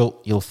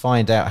Google. You'll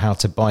find out how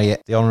to buy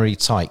it. The Honorary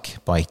Tyke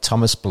by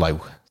Thomas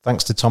Blow.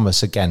 Thanks to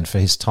Thomas again for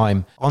his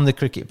time on the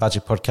Cricket Badger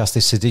podcast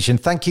this edition.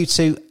 Thank you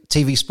to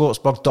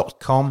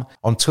tvsportsblog.com,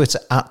 on Twitter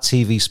at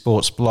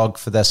tvsportsblog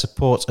for their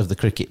support of the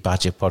Cricket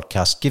Badger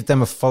podcast. Give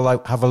them a follow,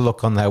 have a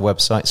look on their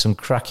website, some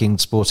cracking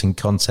sporting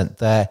content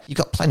there. You've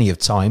got plenty of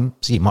time,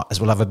 so you might as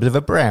well have a bit of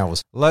a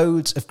browse.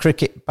 Loads of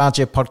Cricket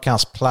Badger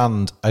podcast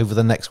planned over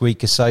the next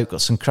week or so.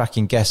 Got some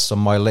cracking guests on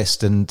my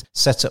list and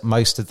set up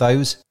most of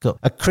those. Got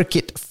a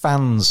cricket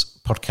fans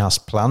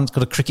podcast planned.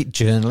 Got a cricket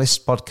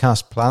journalist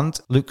podcast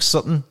planned. Luke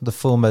Sutton, the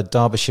former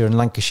Derbyshire and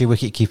Lancashire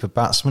wicketkeeper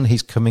batsman,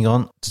 he's coming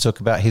on to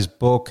talk about his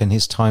book and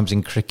his times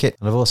in cricket.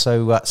 And I've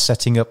also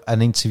setting up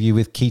an interview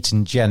with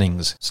Keaton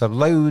Jennings. So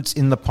loads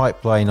in the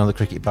pipeline on the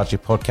Cricket Badger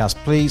podcast.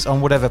 Please, on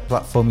whatever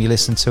platform you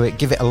listen to it,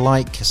 give it a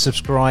like,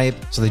 subscribe,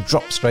 so they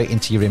drop straight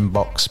into your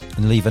inbox,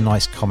 and leave a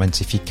nice comment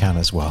if you can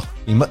as well.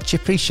 Be much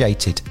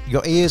appreciated.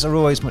 Your ears are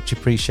always much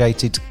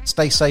appreciated.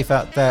 Stay safe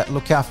out there.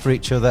 Look after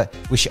each other.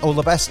 Wish you all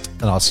the best,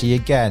 and I'll see you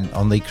again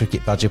on the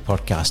Cricket Badger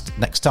podcast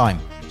next time.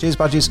 Cheers,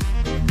 Badgers.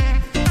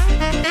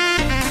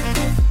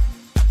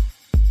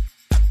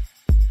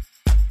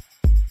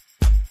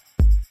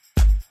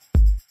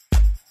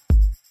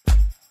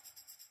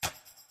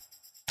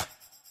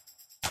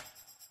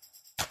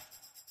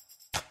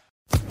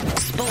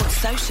 Sports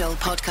Social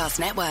Podcast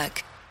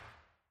Network.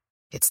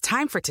 It's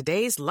time for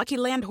today's Lucky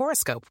Land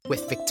horoscope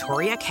with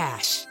Victoria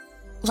Cash.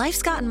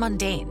 Life's gotten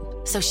mundane,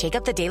 so shake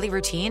up the daily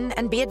routine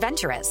and be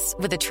adventurous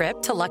with a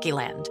trip to Lucky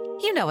Land.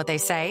 You know what they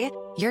say,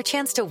 your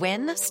chance to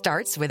win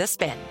starts with a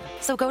spin.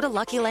 So go to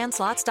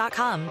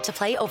LuckyLandSlots.com to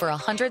play over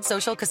 100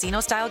 social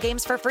casino-style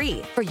games for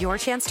free for your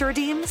chance to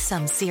redeem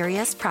some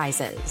serious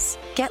prizes.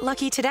 Get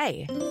lucky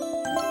today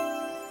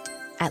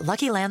at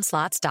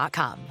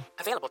LuckyLandSlots.com.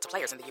 Available to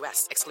players in the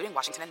U.S., excluding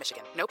Washington and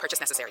Michigan. No purchase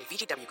necessary.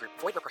 VGW Group.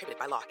 Void where prohibited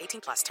by law.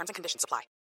 18+. Terms and conditions apply.